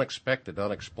are unexpected,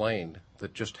 unexplained,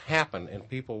 that just happen, and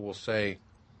people will say,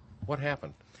 what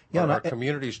happened? Yeah, our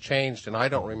community's changed, and I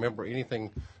don't remember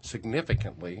anything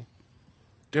significantly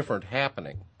different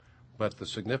happening. But the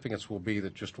significance will be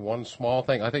that just one small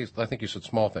thing. I think you said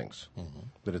small things.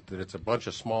 That it's a bunch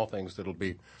of small things that'll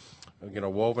be,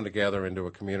 woven together into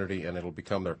a community, and it'll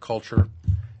become their culture,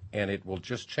 and it will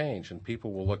just change. And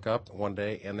people will look up one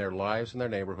day, and their lives and their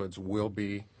neighborhoods will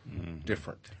be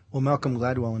different. Well, Malcolm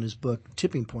Gladwell in his book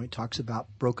Tipping Point talks about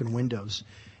broken windows,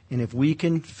 and if we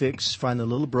can find the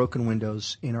little broken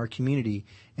windows in our community,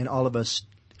 and all of us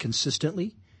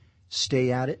consistently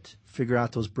stay at it, figure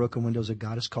out those broken windows that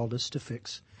God has called us to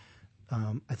fix,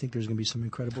 I think there's going to be some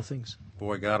incredible things.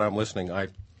 Boy, God, I'm listening. I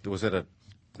was at an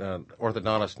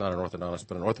orthodontist, not an orthodontist,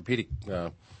 but an orthopedic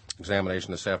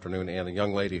examination this afternoon, and a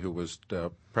young lady who was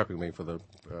prepping me for the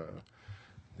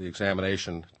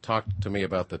examination talked to me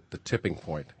about the tipping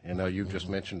point. And now you just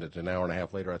mentioned it an hour and a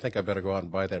half later. I think I better go out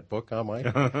and buy that book, huh, Mike?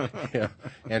 Yeah.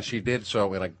 And she did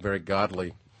so in a very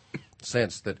godly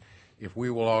sense that if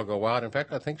we will all go out, in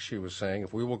fact, I think she was saying,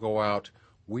 if we will go out,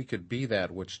 we could be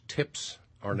that which tips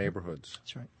our neighborhoods.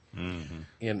 That's right.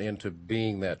 Into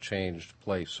being that changed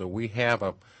place. So we have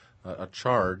a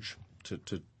charge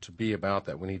to be about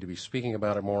that. We need to be speaking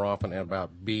about it more often and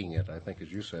about being it, I think,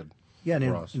 as you said. Yeah,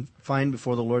 and find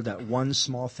before the Lord that one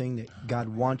small thing that God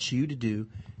wants you to do,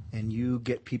 and you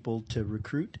get people to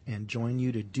recruit and join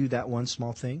you to do that one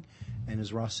small thing. And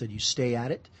as Ross said, you stay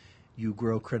at it. You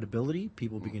grow credibility.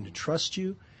 People begin to trust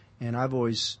you. And I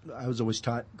was always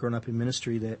taught, growing up in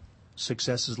ministry, that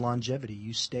success is longevity.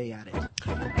 You stay at it.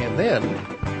 And then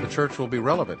the church will be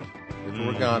relevant. If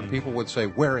we're gone, people would say,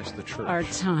 where is the church? Our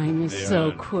time is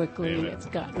so quickly, it's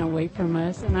gotten away from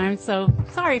us, and I'm so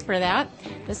sorry for that.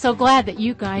 But so glad that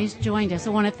you guys joined us. I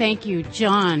want to thank you,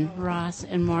 John, Ross,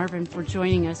 and Marvin, for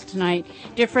joining us tonight.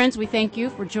 Dear friends, we thank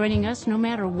you for joining us no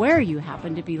matter where you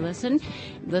happen to be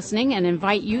listening, and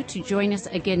invite you to join us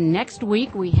again next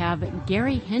week. We have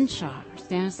Gary Henshaw,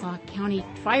 Stanislaus County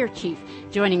Fire Chief,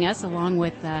 joining us, along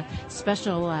with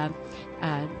special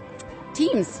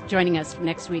teams joining us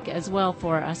next week as well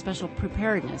for a special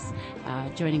preparedness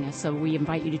joining us. So we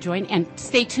invite you to join, and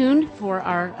stay tuned for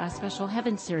our special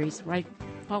Heaven series right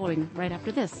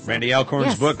after this. Randy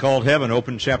Alcorn's book called Heaven,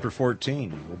 open chapter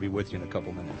 14. We'll be with you in a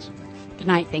couple minutes. Good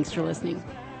night. Thanks for listening.